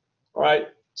 all right,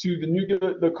 to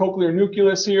the cochlear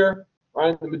nucleus here,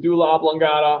 right, the medulla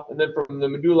oblongata, and then from the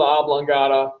medulla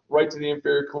oblongata right to the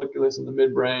inferior colliculus in the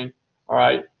midbrain, all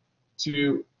right,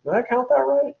 did I count that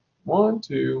right? 1,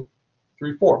 2,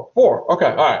 3, 4. 4.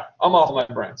 Okay, all right. I'm off my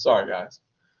brain. Sorry, guys.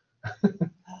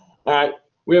 All right,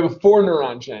 we have a 4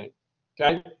 neuron chain.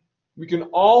 Okay, we can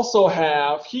also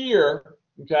have here,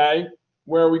 okay,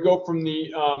 where we go from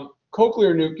the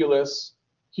cochlear nucleus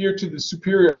here to the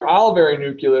superior olivary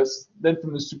nucleus. Then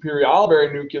from the superior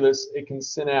olivary nucleus, it can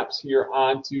synapse here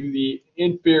onto the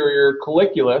inferior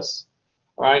colliculus.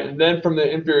 All right, and then from the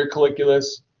inferior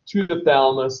colliculus to the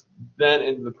thalamus, then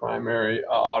into the primary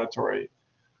auditory.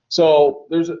 So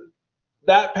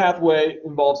that pathway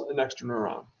involves an extra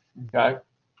neuron. Okay,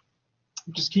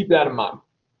 just keep that in mind.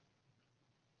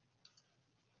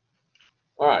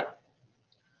 All right,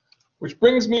 which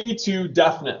brings me to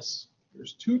deafness.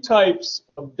 There's 2 types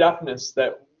of deafness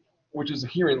which is a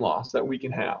hearing loss that we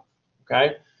can have.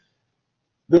 Okay,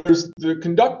 there's the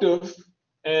conductive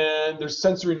and there's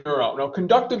sensory neuro. Now,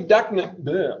 conductive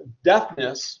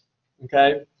deafness,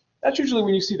 okay, that's usually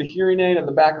when you see the hearing aid on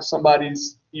the back of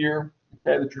somebody's ear,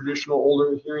 okay, the traditional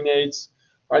older hearing aids.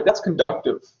 All right, that's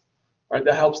conductive. All right,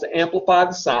 that helps to amplify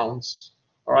the sounds.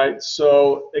 All right,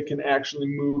 so it can actually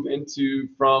move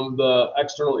from the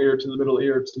external ear to the middle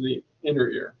ear to the inner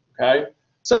ear. Okay,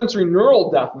 sensory neural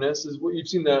deafness is what you've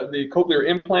seen the cochlear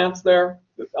implants there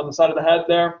on the side of the head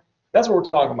there. That's what we're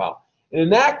talking about. And in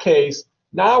that case,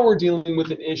 now we're dealing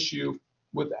with an issue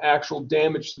with actual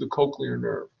damage to the cochlear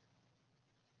nerve.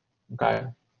 Okay.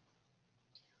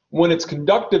 When it's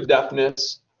conductive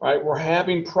deafness, right, we're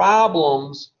having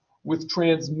problems with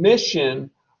transmission,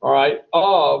 all right,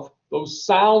 of those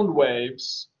sound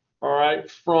waves, all right,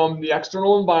 from the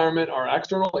external environment, our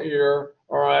external ear,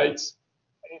 all right,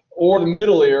 or the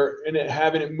middle ear, and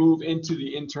having it move into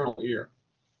the internal ear.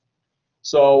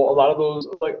 So a lot of those,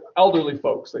 like elderly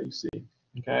folks that you see,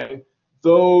 okay,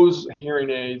 those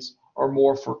hearing aids are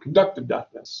more for conductive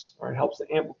deafness. All right, helps to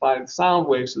amplify the sound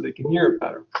waves so they can hear it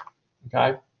better.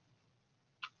 Okay.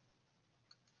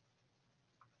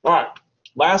 All right,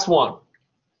 last one.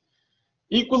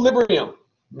 Equilibrium.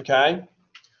 Okay.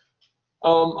 I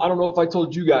don't know if I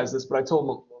told you guys this, but I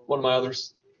told one of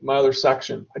my other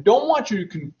section. I don't want you to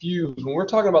confuse when we're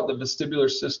talking about the vestibular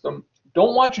system.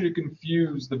 Don't want you to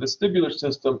confuse the vestibular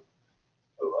system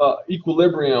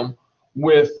equilibrium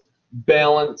with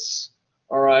balance.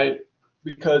 All right,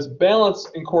 because balance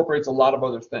incorporates a lot of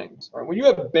other things. All right, when you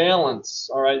have balance,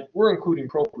 all right, we're including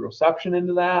proprioception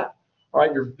into that. All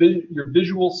right, your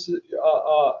visual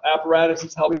apparatus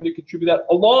is helping to contribute that,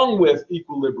 along with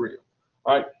equilibrium.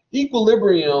 All right,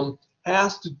 equilibrium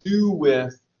has to do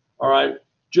with, all right,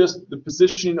 just the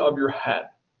positioning of your head.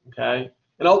 Okay,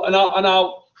 and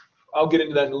I'll get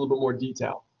into that in a little bit more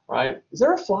detail. All right, is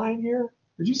there a fly in here?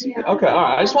 Did you see it? Okay, all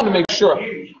right. I just want to make sure.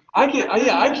 I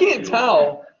can't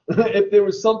tell if there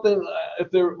was something,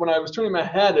 when I was turning my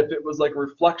head, if it was like a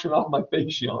reflection off my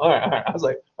face shield. All right. I was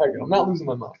like, all right, I'm not losing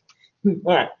my mind.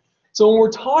 All right. So when we're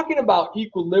talking about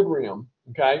equilibrium,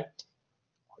 okay,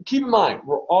 keep in mind,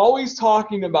 we're always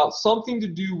talking about something to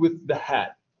do with the head.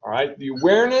 All right, the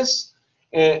awareness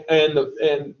and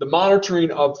the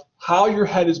monitoring of how your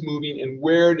head is moving and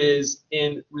where it is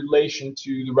in relation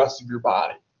to the rest of your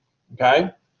body.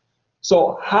 Okay,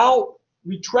 so how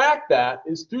we track that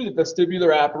is through the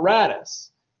vestibular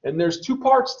apparatus, and there's 2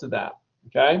 parts to that.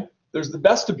 Okay, there's the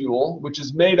vestibule, which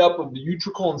is made up of the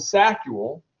utricle and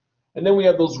saccule, and then we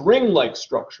have those ring-like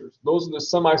structures. Those are the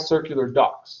semicircular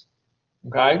ducts.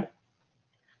 Okay,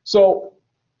 so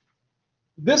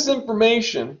this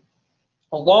information,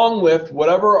 along with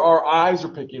whatever our eyes are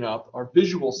picking up, our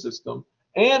visual system,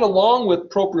 and along with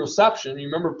proprioception, you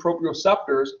remember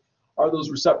proprioceptors are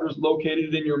those receptors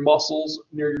located in your muscles,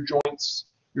 near your joints,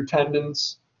 your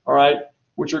tendons, all right,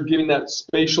 which are giving that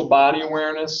spatial body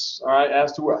awareness, all right,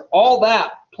 as to where all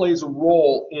that plays a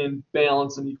role in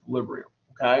balance and equilibrium,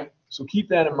 okay? So keep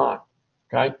that in mind,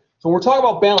 okay? So when we're talking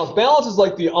about balance is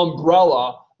like the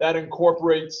umbrella that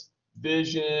incorporates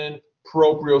vision,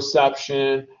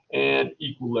 proprioception, and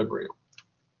equilibrium,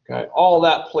 okay? All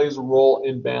that plays a role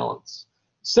in balance.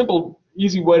 Simple,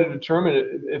 easy way to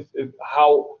determine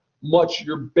how much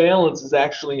your balance is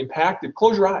actually impacted.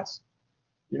 Close your eyes.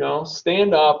 You know,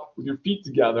 stand up with your feet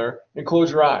together and close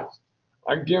your eyes.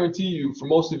 I guarantee you, for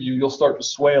most of you, you'll start to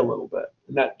sway a little bit.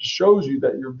 And that shows you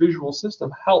that your visual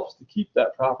system helps to keep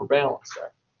that proper balance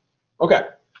there. Okay,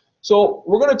 so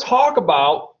we're going to talk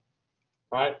about,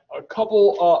 right, a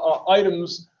couple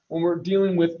items when we're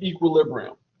dealing with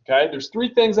equilibrium. Okay, there's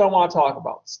three things I want to talk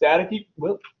about: static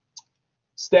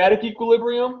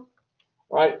equilibrium,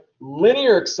 right,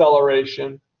 linear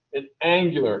acceleration, and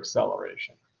angular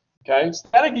acceleration. Okay,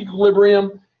 static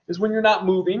equilibrium is when you're not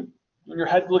moving and your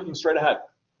head's looking straight ahead.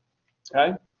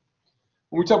 Okay,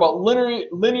 when we talk about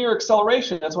linear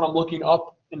acceleration, that's when I'm looking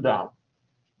up and down.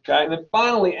 Okay, and then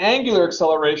finally, angular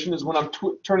acceleration is when I'm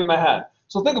turning my head.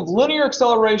 So think of linear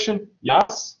acceleration,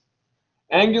 yes.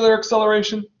 Angular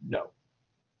acceleration, no.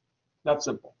 That's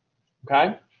simple.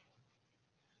 Okay.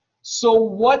 So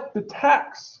what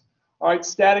detects, all right,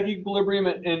 static equilibrium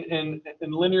and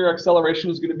linear acceleration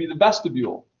is going to be the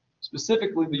vestibule,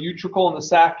 specifically the utricle and the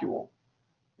saccule.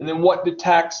 And then what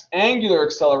detects angular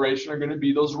acceleration are going to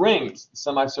be those rings, the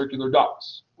semicircular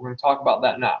ducts. We're going to talk about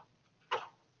that now.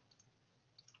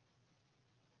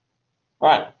 All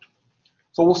right.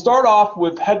 So we'll start off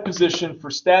with head position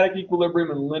for static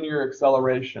equilibrium and linear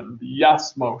acceleration, the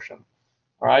yes motion.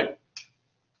 All right.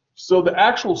 So the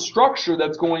actual structure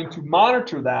that's going to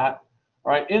monitor that,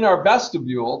 all right, in our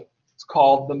vestibule, it's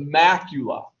called the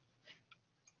macula.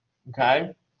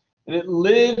 Okay. And it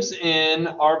lives in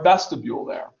our vestibule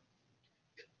there.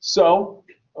 So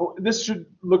this should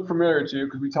look familiar to you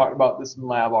because we talked about this in the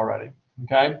lab already.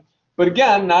 Okay. But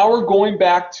again, now we're going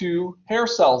back to hair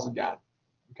cells again.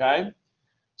 Okay.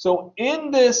 So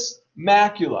in this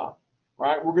macula,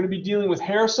 right, we're going to be dealing with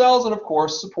hair cells and, of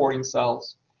course, supporting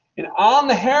cells. And on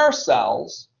the hair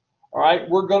cells, all right,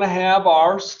 we're going to have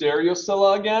our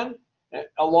stereocilia again,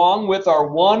 along with our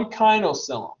one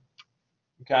kinocilium.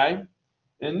 Okay.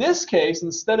 In this case,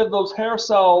 instead of those hair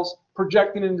cells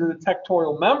projecting into the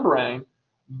tectorial membrane,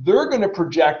 they're going to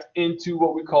project into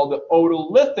what we call the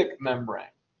otolithic membrane.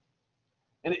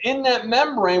 And in that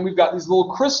membrane, we've got these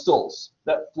little crystals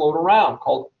that float around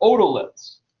called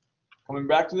otoliths. Coming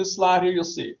back to this slide here, you'll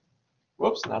see.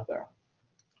 Whoops, not there.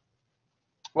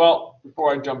 Well,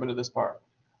 before I jump into this part.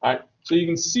 All right, so you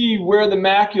can see where the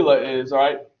macula is. All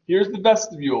right, here's the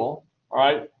vestibule. All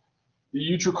right, the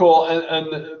utricle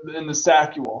and the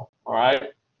saccule. All right,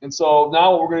 and so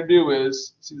now what we're going to do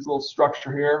is, see this little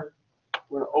structure here?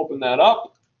 We're going to open that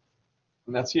up,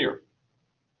 and that's here.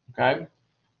 Okay.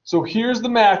 So here's the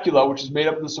macula, which is made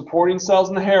up of the supporting cells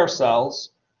and the hair cells.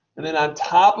 And then on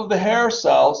top of the hair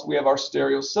cells, we have our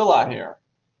stereocilia here.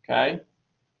 Okay? And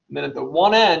then at the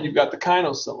one end, you've got the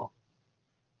kinocilium.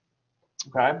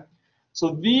 Okay?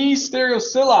 So these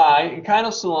stereocilia and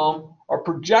kinocilium are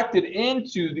projected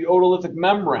into the otolithic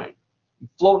membrane. And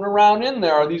floating around in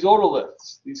there are these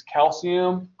otoliths, these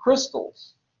calcium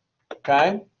crystals.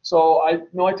 Okay? So I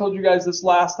know I told you guys this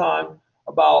last time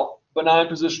about benign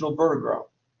positional vertigo.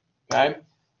 Okay,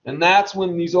 and that's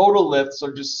when these otoliths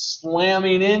are just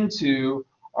slamming into,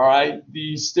 all right,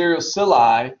 these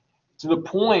stereocilia to the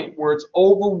point where it's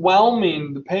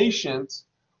overwhelming the patient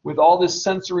with all this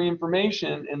sensory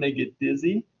information, and they get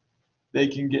dizzy, they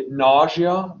can get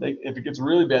nausea, if it gets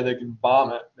really bad, they can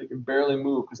vomit, they can barely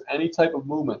move, because any type of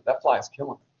movement, that fly is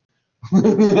killing me.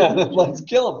 That fly's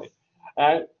killing me. All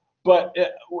right, but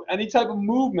any type of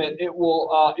movement, it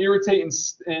will irritate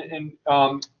and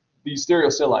the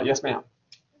stereocilia. Yes, ma'am.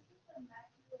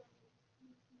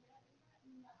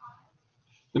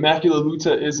 The macula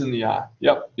lutea is in the eye.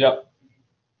 Yep, yep.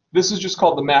 This is just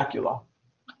called the macula.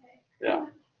 Yeah.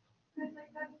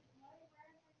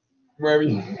 Wherever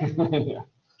you, yeah.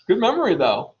 Good memory,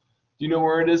 though. Do you know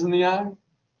where it is in the eye?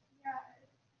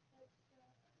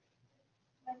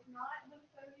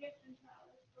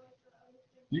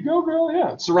 You go, girl.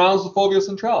 Yeah. It surrounds the fovea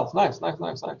centralis. Nice, nice,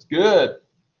 nice, nice. Good.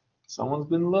 Someone's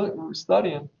been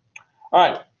studying. All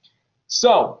right.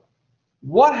 So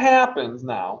what happens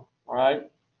now, all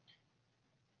right,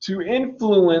 to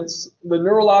influence the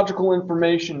neurological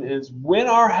information is when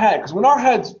our head, because when our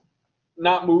head's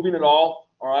not moving at all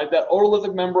right, that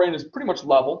otolithic membrane is pretty much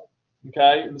level,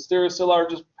 okay, and the stereocilia are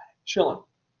just chilling,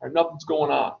 right, nothing's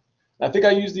going on. And I think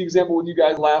I used the example with you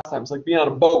guys last time. It's like being on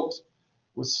a boat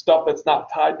with stuff that's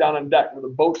not tied down on deck. When the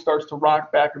boat starts to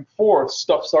rock back and forth,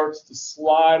 stuff starts to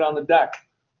slide on the deck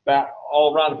back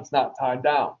all around if it's not tied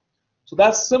down. So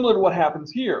that's similar to what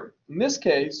happens here. In this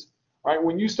case, all right,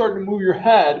 when you start to move your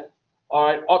head, all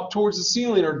right, up towards the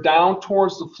ceiling or down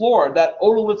towards the floor, that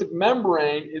otolithic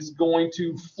membrane is going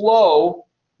to flow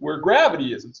where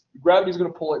gravity is. Gravity is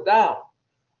going to pull it down.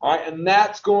 All right, and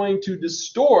that's going to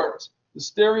distort the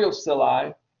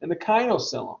stereocilia and the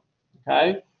kinocilium.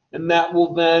 Okay, and that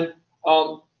will then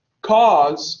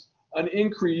cause an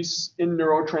increase in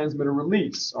neurotransmitter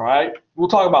release. All right, we'll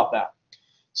talk about that.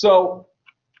 So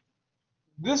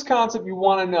this concept you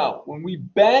want to know: when we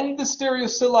bend the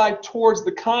stereocyli towards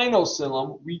the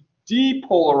kinocilum, we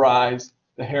depolarize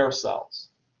the hair cells.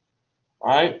 All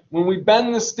right, when we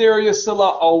bend the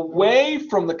stereocyli away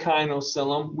from the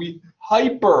kinocilum, we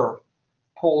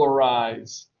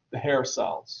hyperpolarize the hair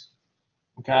cells.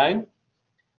 Okay,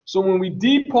 so when we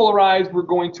depolarize, we're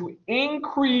going to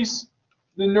increase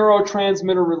the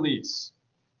neurotransmitter release.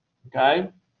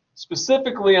 Okay,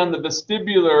 specifically on the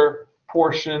vestibular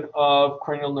portion of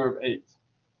cranial nerve 8.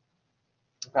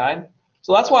 Okay,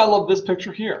 so that's why I love this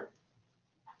picture here.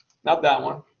 Not that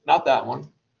one, not that one,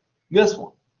 this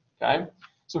one. Okay,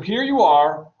 so here you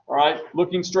are, all right,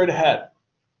 looking straight ahead.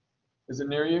 Is it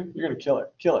near you? You're gonna kill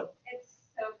it. Kill it. It's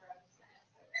so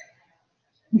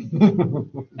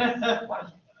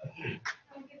gross.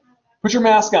 Put your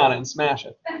mask on it and smash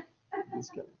it.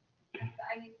 Just kidding.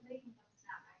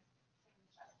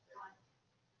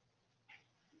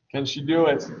 Can she do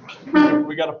it?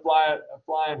 We got a fly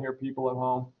in here, people at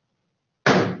home.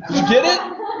 Did you get it?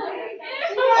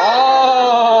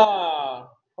 Ah!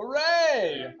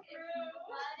 Hooray!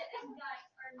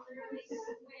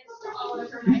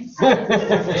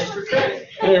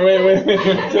 Here, wait. Here.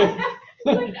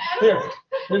 Here.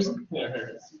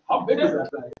 How big is that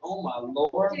thing? Oh my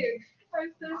lord. Dude,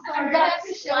 I'm so sorry. I'm gonna have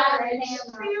to show it.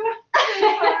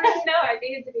 No, I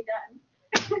need it to be done.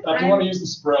 Do you want to use the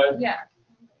spray? Yeah.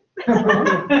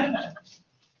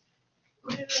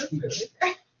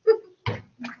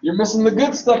 You're missing the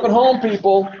good stuff at home,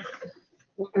 people.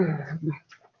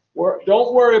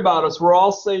 Don't worry about us. We're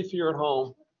all safe here at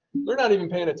home. They're not even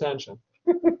paying attention.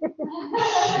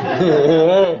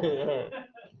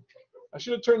 I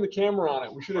should have turned the camera on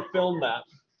it. We should have filmed that.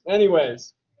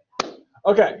 Anyways.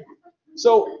 Okay.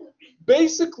 So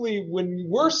basically, when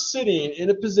we're sitting in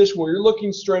a position where you're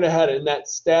looking straight ahead in that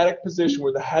static position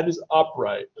where the head is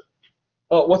upright.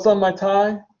 Oh, what's on my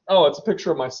tie? Oh, it's a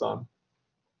picture of my son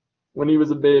when he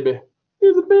was a baby. He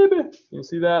was a baby. You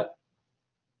see that?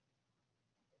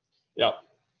 Yeah.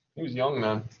 He was young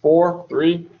then. 4,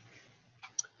 3.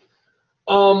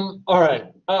 All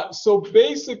right. So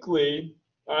basically,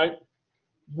 all right,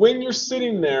 when you're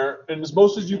sitting there, and as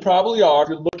most of you probably are, if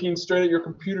you're looking straight at your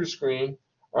computer screen,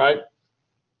 all right,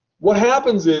 what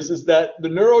happens is that the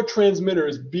neurotransmitter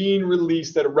is being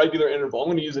released at a regular interval. I'm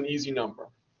going to use an easy number.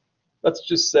 Let's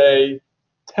just say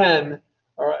 10.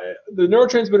 All right, the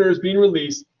neurotransmitter is being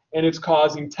released, and it's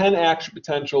causing 10 action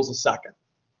potentials a second.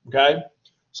 Okay?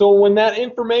 So when that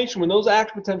information, when those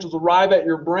action potentials arrive at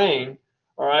your brain,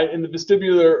 all right, in the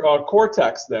vestibular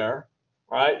cortex there,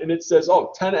 all right, and it says,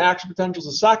 oh, 10 action potentials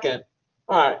a second,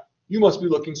 all right, you must be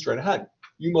looking straight ahead.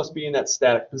 You must be in that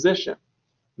static position.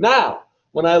 Now,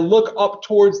 when I look up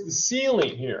towards the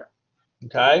ceiling here,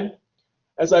 okay,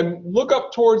 as I look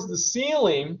up towards the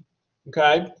ceiling,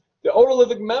 okay, the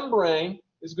otolithic membrane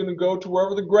is going to go to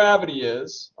wherever the gravity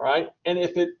is, all right, and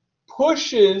if it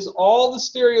pushes all the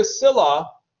stereocyli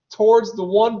towards the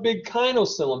one big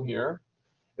kinocilum here,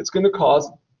 it's going to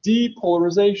cause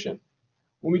depolarization.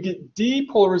 When we get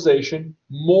depolarization,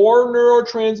 more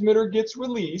neurotransmitter gets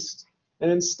released, and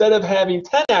instead of having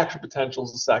 10 action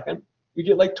potentials a second, we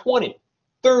get like 20,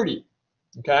 30,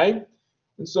 okay?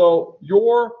 And so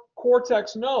your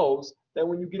cortex knows that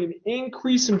when you get an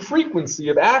increase in frequency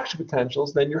of action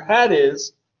potentials, then your head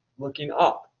is looking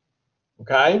up,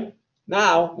 okay?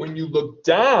 Now, when you look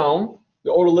down, the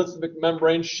otolithic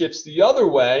membrane shifts the other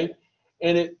way,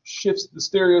 and it shifts the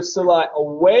stereocyli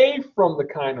away from the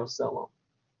kinocilum.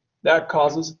 That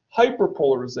causes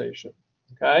hyperpolarization,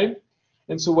 okay?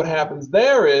 And so what happens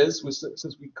there is,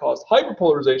 since we caused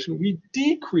hyperpolarization, we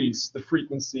decrease the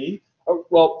frequency,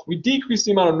 we decrease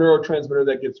the amount of neurotransmitter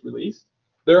that gets released.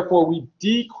 Therefore, we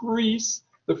decrease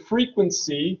the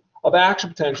frequency of action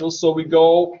potentials, so we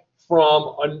go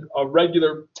from a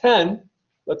regular 10,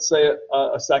 let's say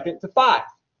a second, to 5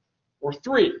 or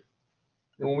 3.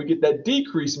 And when we get that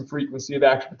decrease in frequency of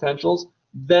action potentials,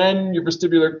 then your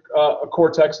vestibular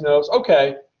cortex knows,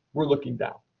 okay, we're looking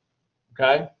down,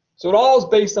 okay? So it all is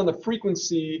based on the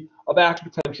frequency of action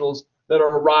potentials that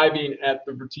are arriving at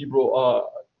the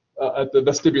vertebral, at the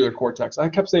vestibular cortex. I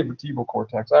kept saying vertebral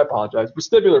cortex. I apologize.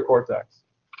 Vestibular cortex.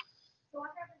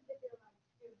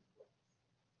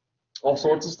 All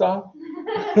sorts of stuff.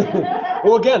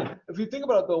 Well, again, if you think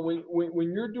about it, though,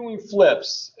 when you're doing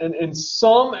flips, and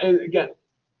some, again,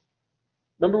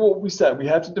 remember what we said. We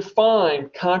have to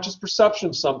define conscious perception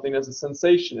of something as a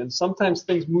sensation, and sometimes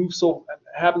things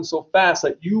happen so fast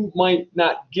that you might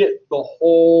not get the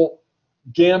whole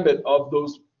gambit of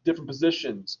those different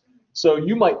positions. So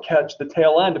you might catch the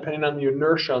tail end depending on the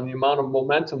inertia and the amount of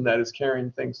momentum that is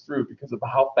carrying things through because of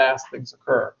how fast things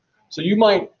occur. So you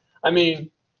might, I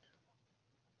mean,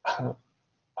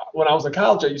 when I was in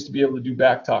college, I used to be able to do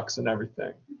back tucks and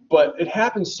everything, but it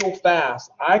happened so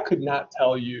fast, I could not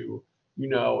tell you, you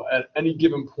know, at any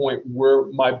given point where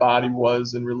my body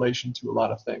was in relation to a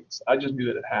lot of things. I just knew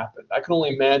that it happened. I can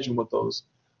only imagine what those,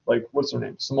 like, what's her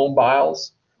name, Simone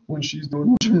Biles, when she's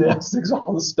doing gymnastics,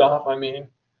 all the stuff. I mean,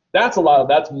 that's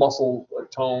muscle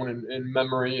tone and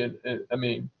memory, and I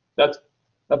mean, that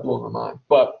blows my mind.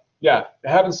 But yeah, it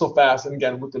happens so fast, and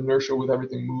again, with inertia, with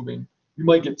everything moving, you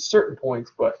might get certain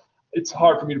points, but it's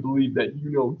hard for me to believe that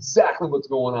you know exactly what's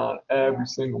going on every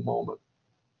single moment.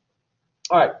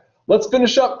 All right, let's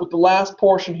finish up with the last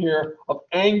portion here of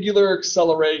angular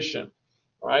acceleration.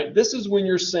 All right, this is when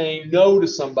you're saying no to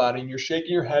somebody and you're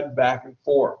shaking your head back and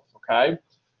forth, okay?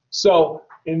 So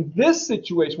in this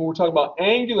situation, when we're talking about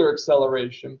angular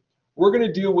acceleration, we're going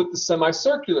to deal with the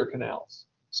semicircular canals,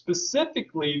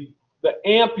 specifically the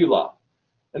ampulla.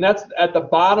 And that's at the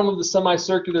bottom of the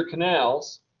semicircular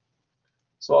canals.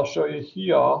 So I'll show you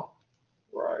here.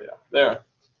 Where are you? There.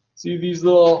 See these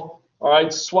little, all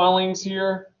right, swellings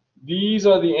here? These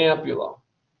are the ampulla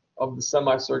of the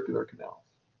semicircular canal.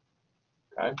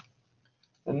 Okay?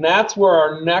 And that's where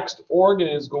our next organ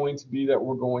is going to be that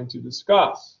we're going to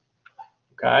discuss.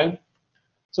 Okay?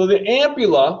 So the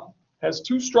ampulla has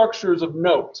two structures of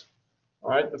note. All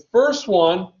right? The first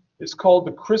one is called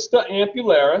the crista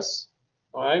ampullaris.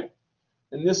 All right?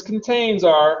 And this contains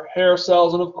our hair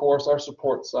cells and, of course, our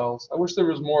support cells. I wish there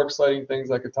was more exciting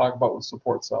things I could talk about with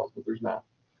support cells, but there's not.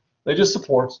 They just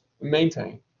support and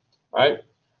maintain. All right?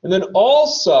 And then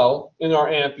also in our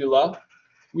ampulla,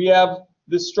 we have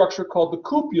this structure called the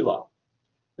cupula.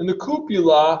 And the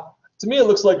cupula, to me, it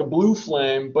looks like a blue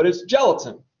flame, but it's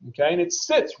gelatin. Okay? And it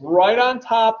sits right on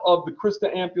top of the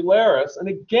crista ampullaris. And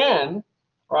again,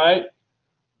 right,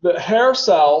 the hair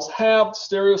cells have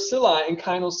stereocilia and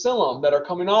kinocilium that are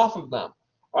coming off of them.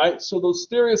 Right? So those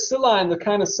stereocilia and the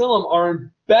kinocilium are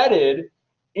embedded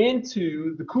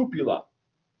into the cupula.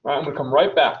 Right? I'm going to come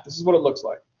right back. This is what it looks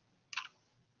like.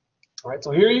 All right,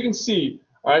 so here you can see,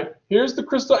 all right, here's the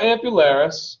crista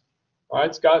ampullaris. All right,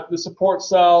 it's got the support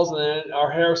cells and then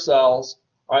our hair cells,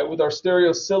 all right, with our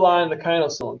stereocilia and the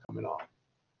kinocilium coming off.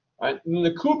 All right, and then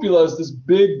the cupula is this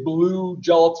big blue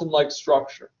gelatin-like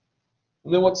structure.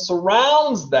 And then what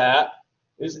surrounds that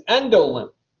is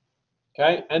endolymph.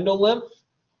 Okay, endolymph,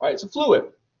 all right, it's a fluid.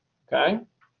 Okay,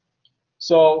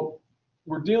 so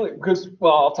we're dealing, because,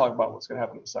 well, I'll talk about what's going to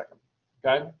happen in a second.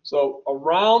 Okay, so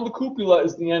around the cupula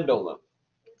is the endolymph.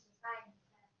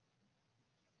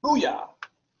 Booyah!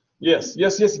 Yes,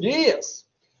 yes, yes, yes.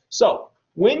 So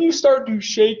when you start to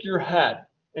shake your head,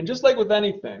 and just like with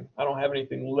anything, I don't have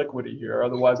anything liquidy here,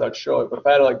 otherwise I'd show it, but if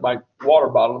I had like my water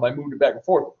bottle and I moved it back and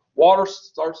forth, water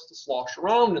starts to slosh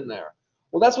around in there.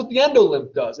 Well, that's what the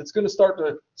endolymph does. It's going to start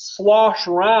to slosh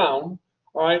around,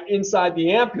 all right, inside the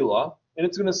ampulla, and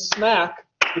it's going to smack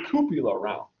the cupula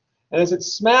around. And as it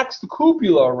smacks the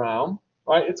cupula around,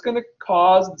 right, it's going to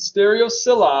cause the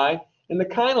stereocilia and the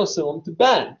kinocilium to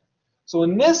bend. So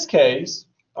in this case,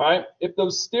 all right, if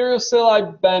those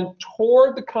stereocilia bend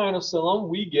toward the kinocilium,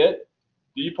 we get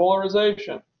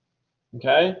depolarization.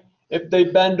 Okay? If they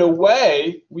bend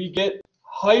away, we get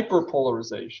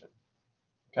hyperpolarization.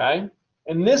 Okay?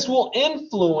 And this will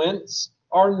influence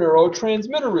our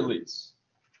neurotransmitter release.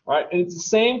 All right? And it's the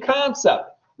same concept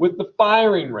with the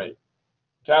firing rate.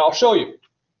 Okay, I'll show you.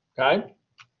 Okay?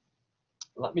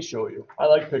 Let me show you. I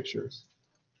like pictures.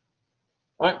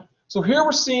 All right? So here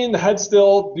we're seeing the head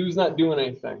still, dude's not doing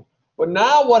anything. But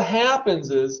now what happens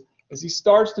is, as he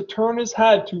starts to turn his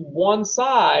head to one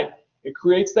side, it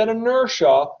creates that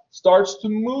inertia, starts to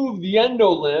move the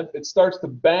endolymph, it starts to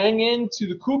bang into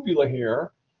the cupula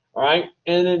here, all right?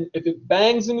 And then if it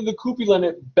bangs into the cupula and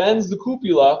it bends the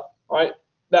cupula, all right,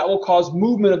 that will cause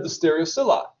movement of the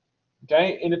stereocilia.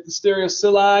 Okay, and if the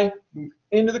stereocilia move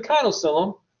into the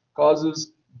kinocilium,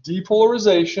 causes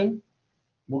depolarization,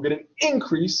 we'll get an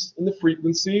increase in the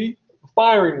frequency,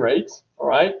 firing rate, all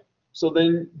right? So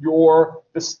then your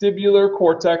vestibular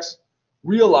cortex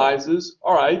realizes,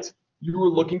 all right, you were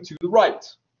looking to the right,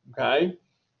 okay?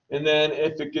 And then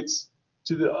if it gets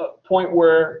to the point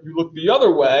where you look the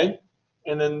other way,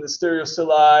 and then the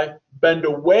stereocilia bend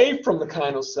away from the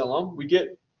kinocilium, we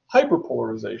get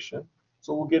hyperpolarization.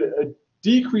 So we'll get a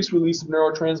decreased release of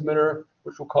neurotransmitter,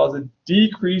 which will cause a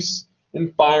decrease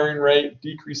in firing rate,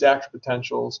 decrease action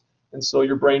potentials, and so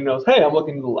your brain knows, hey, I'm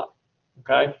looking to the left,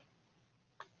 okay?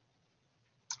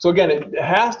 So again, it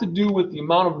has to do with the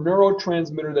amount of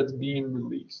neurotransmitter that's being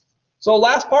released. So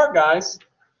last part, guys,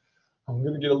 I'm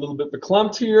going to get a little bit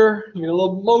verklempt here, get a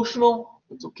little emotional.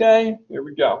 It's okay. Here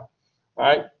we go. All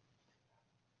right.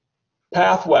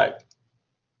 Pathway.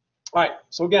 All right,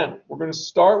 so again, we're going to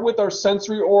start with our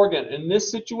sensory organ. In this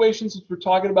situation, since we're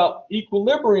talking about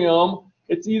equilibrium,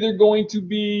 it's either going to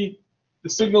be the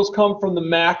signals come from the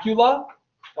macula,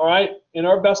 all right, in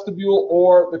our vestibule,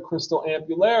 or the crystal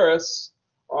ampullaris,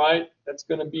 all right, that's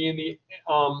going to be in the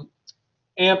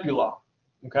ampulla,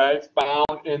 okay,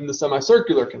 found in the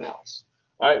semicircular canals,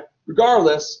 all right.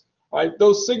 Regardless, all right,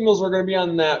 those signals are going to be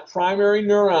on that primary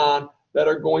neuron that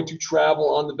are going to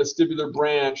travel on the vestibular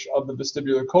branch of the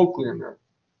vestibular cochlear nerve.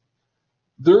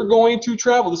 They're going to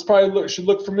travel. This probably should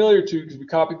look familiar to you because we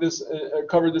copied this,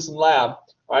 covered this in lab.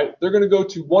 Right? They're going to go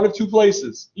to one of two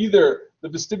places: either the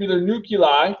vestibular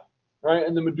nuclei, right,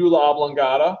 and the medulla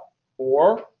oblongata,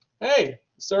 or hey,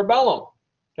 the cerebellum.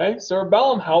 Okay,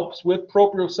 cerebellum helps with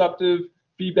proprioceptive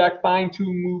feedback,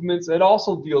 fine-tune movements. It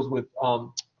also deals with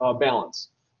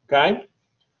balance. Okay.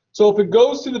 So if it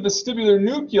goes to the vestibular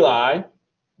nuclei,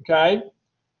 okay,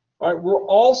 all right, we're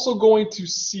also going to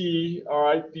see, all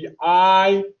right, the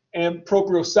eye and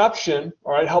proprioception,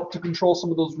 all right, help to control some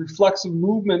of those reflexive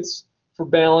movements for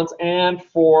balance and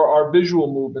for our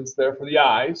visual movements there for the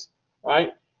eyes, all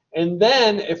right. And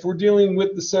then if we're dealing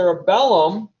with the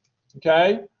cerebellum,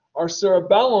 okay, our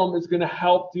cerebellum is going to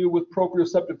help deal with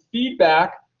proprioceptive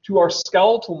feedback to our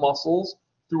skeletal muscles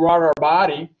throughout our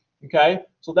body, okay.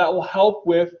 So that will help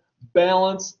with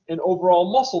balance and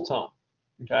overall muscle tone.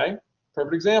 Okay,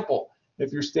 perfect example.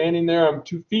 If you're standing there on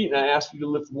 2 feet and I ask you to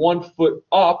lift 1 foot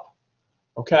up,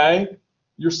 okay,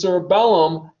 your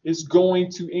cerebellum is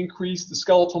going to increase the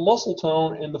skeletal muscle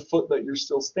tone in the foot that you're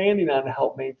still standing on to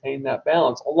help maintain that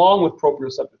balance, along with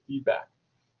proprioceptive feedback.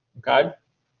 Okay.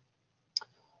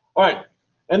 All right,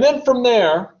 and then from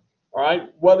there, all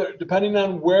right, whether depending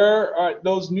on where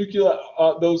those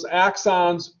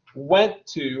axons went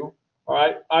to, all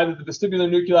right, either the vestibular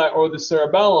nuclei or the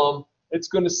cerebellum, it's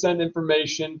going to send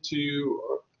information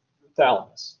to the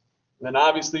thalamus. And then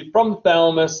obviously from the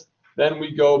thalamus, then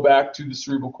we go back to the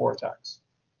cerebral cortex.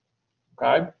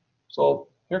 Okay, so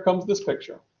here comes this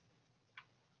picture.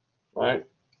 All right,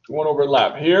 one over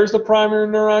lab. Here's the primary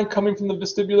neuron coming from the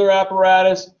vestibular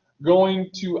apparatus, going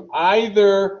to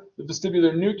either the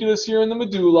vestibular nucleus here in the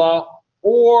medulla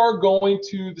or going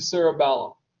to the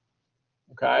cerebellum.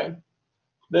 Okay.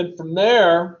 Then from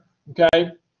there, okay,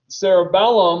 the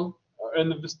cerebellum and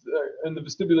the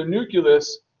vestibular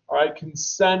nucleus, all right, can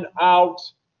send out,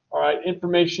 all right,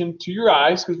 information to your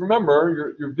eyes, because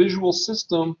remember, your visual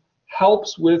system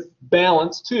helps with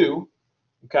balance too,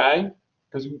 okay,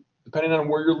 because depending on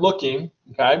where you're looking,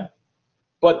 okay.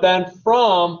 But then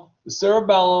from the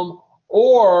cerebellum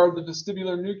or the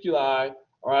vestibular nuclei,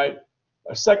 all right,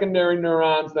 our secondary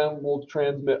neurons then will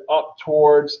transmit up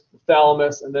towards the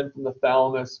thalamus, and then from the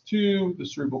thalamus to the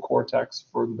cerebral cortex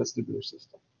for the vestibular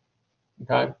system.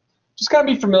 Okay, just kind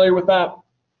of be familiar with that.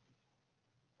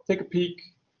 Take a peek,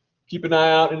 keep an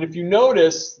eye out, and if you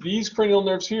notice, these cranial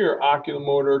nerves here,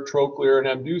 oculomotor, trochlear, and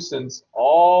abducens,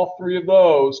 all 3 of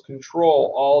those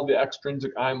control all of the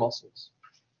extrinsic eye muscles.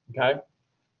 Okay,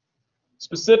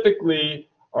 specifically,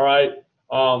 all right,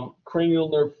 cranial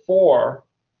nerve 4.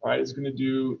 All right, is going to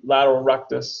do lateral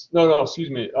rectus.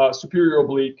 Superior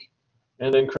oblique,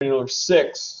 and then cranial nerve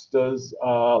 6 does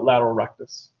lateral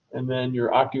rectus, and then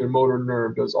your ocular motor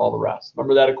nerve does all the rest.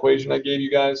 Remember that equation I gave you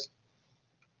guys?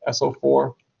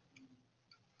 SO4.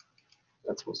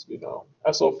 That's supposed to be known.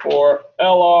 SO4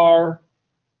 LR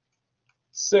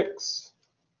 6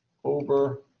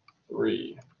 over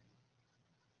 3.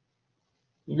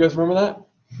 You guys remember that?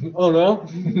 Oh no?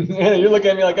 You're looking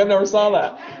at me like I never saw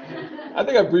that. I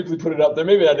think I briefly put it up there.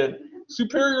 Maybe I did.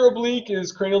 Superior oblique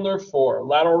is cranial nerve 4.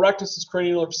 Lateral rectus is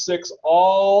cranial nerve 6.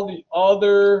 All the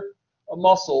other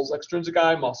muscles, extrinsic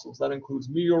eye muscles, that includes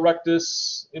medial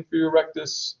rectus, inferior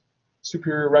rectus,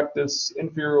 superior rectus,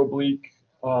 inferior oblique,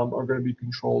 are going to be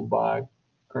controlled by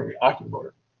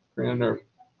oculomotor, cranial nerve.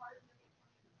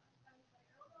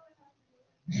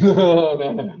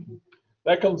 No.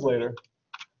 That comes later.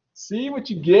 See what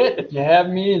you get if you have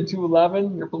me in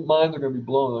 211. Your minds are going to be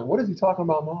blown. Like, what is he talking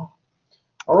about now?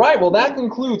 All right, well, that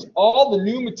concludes all the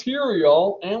new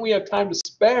material, and we have time to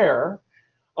spare.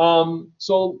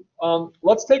 So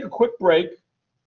let's take a quick break.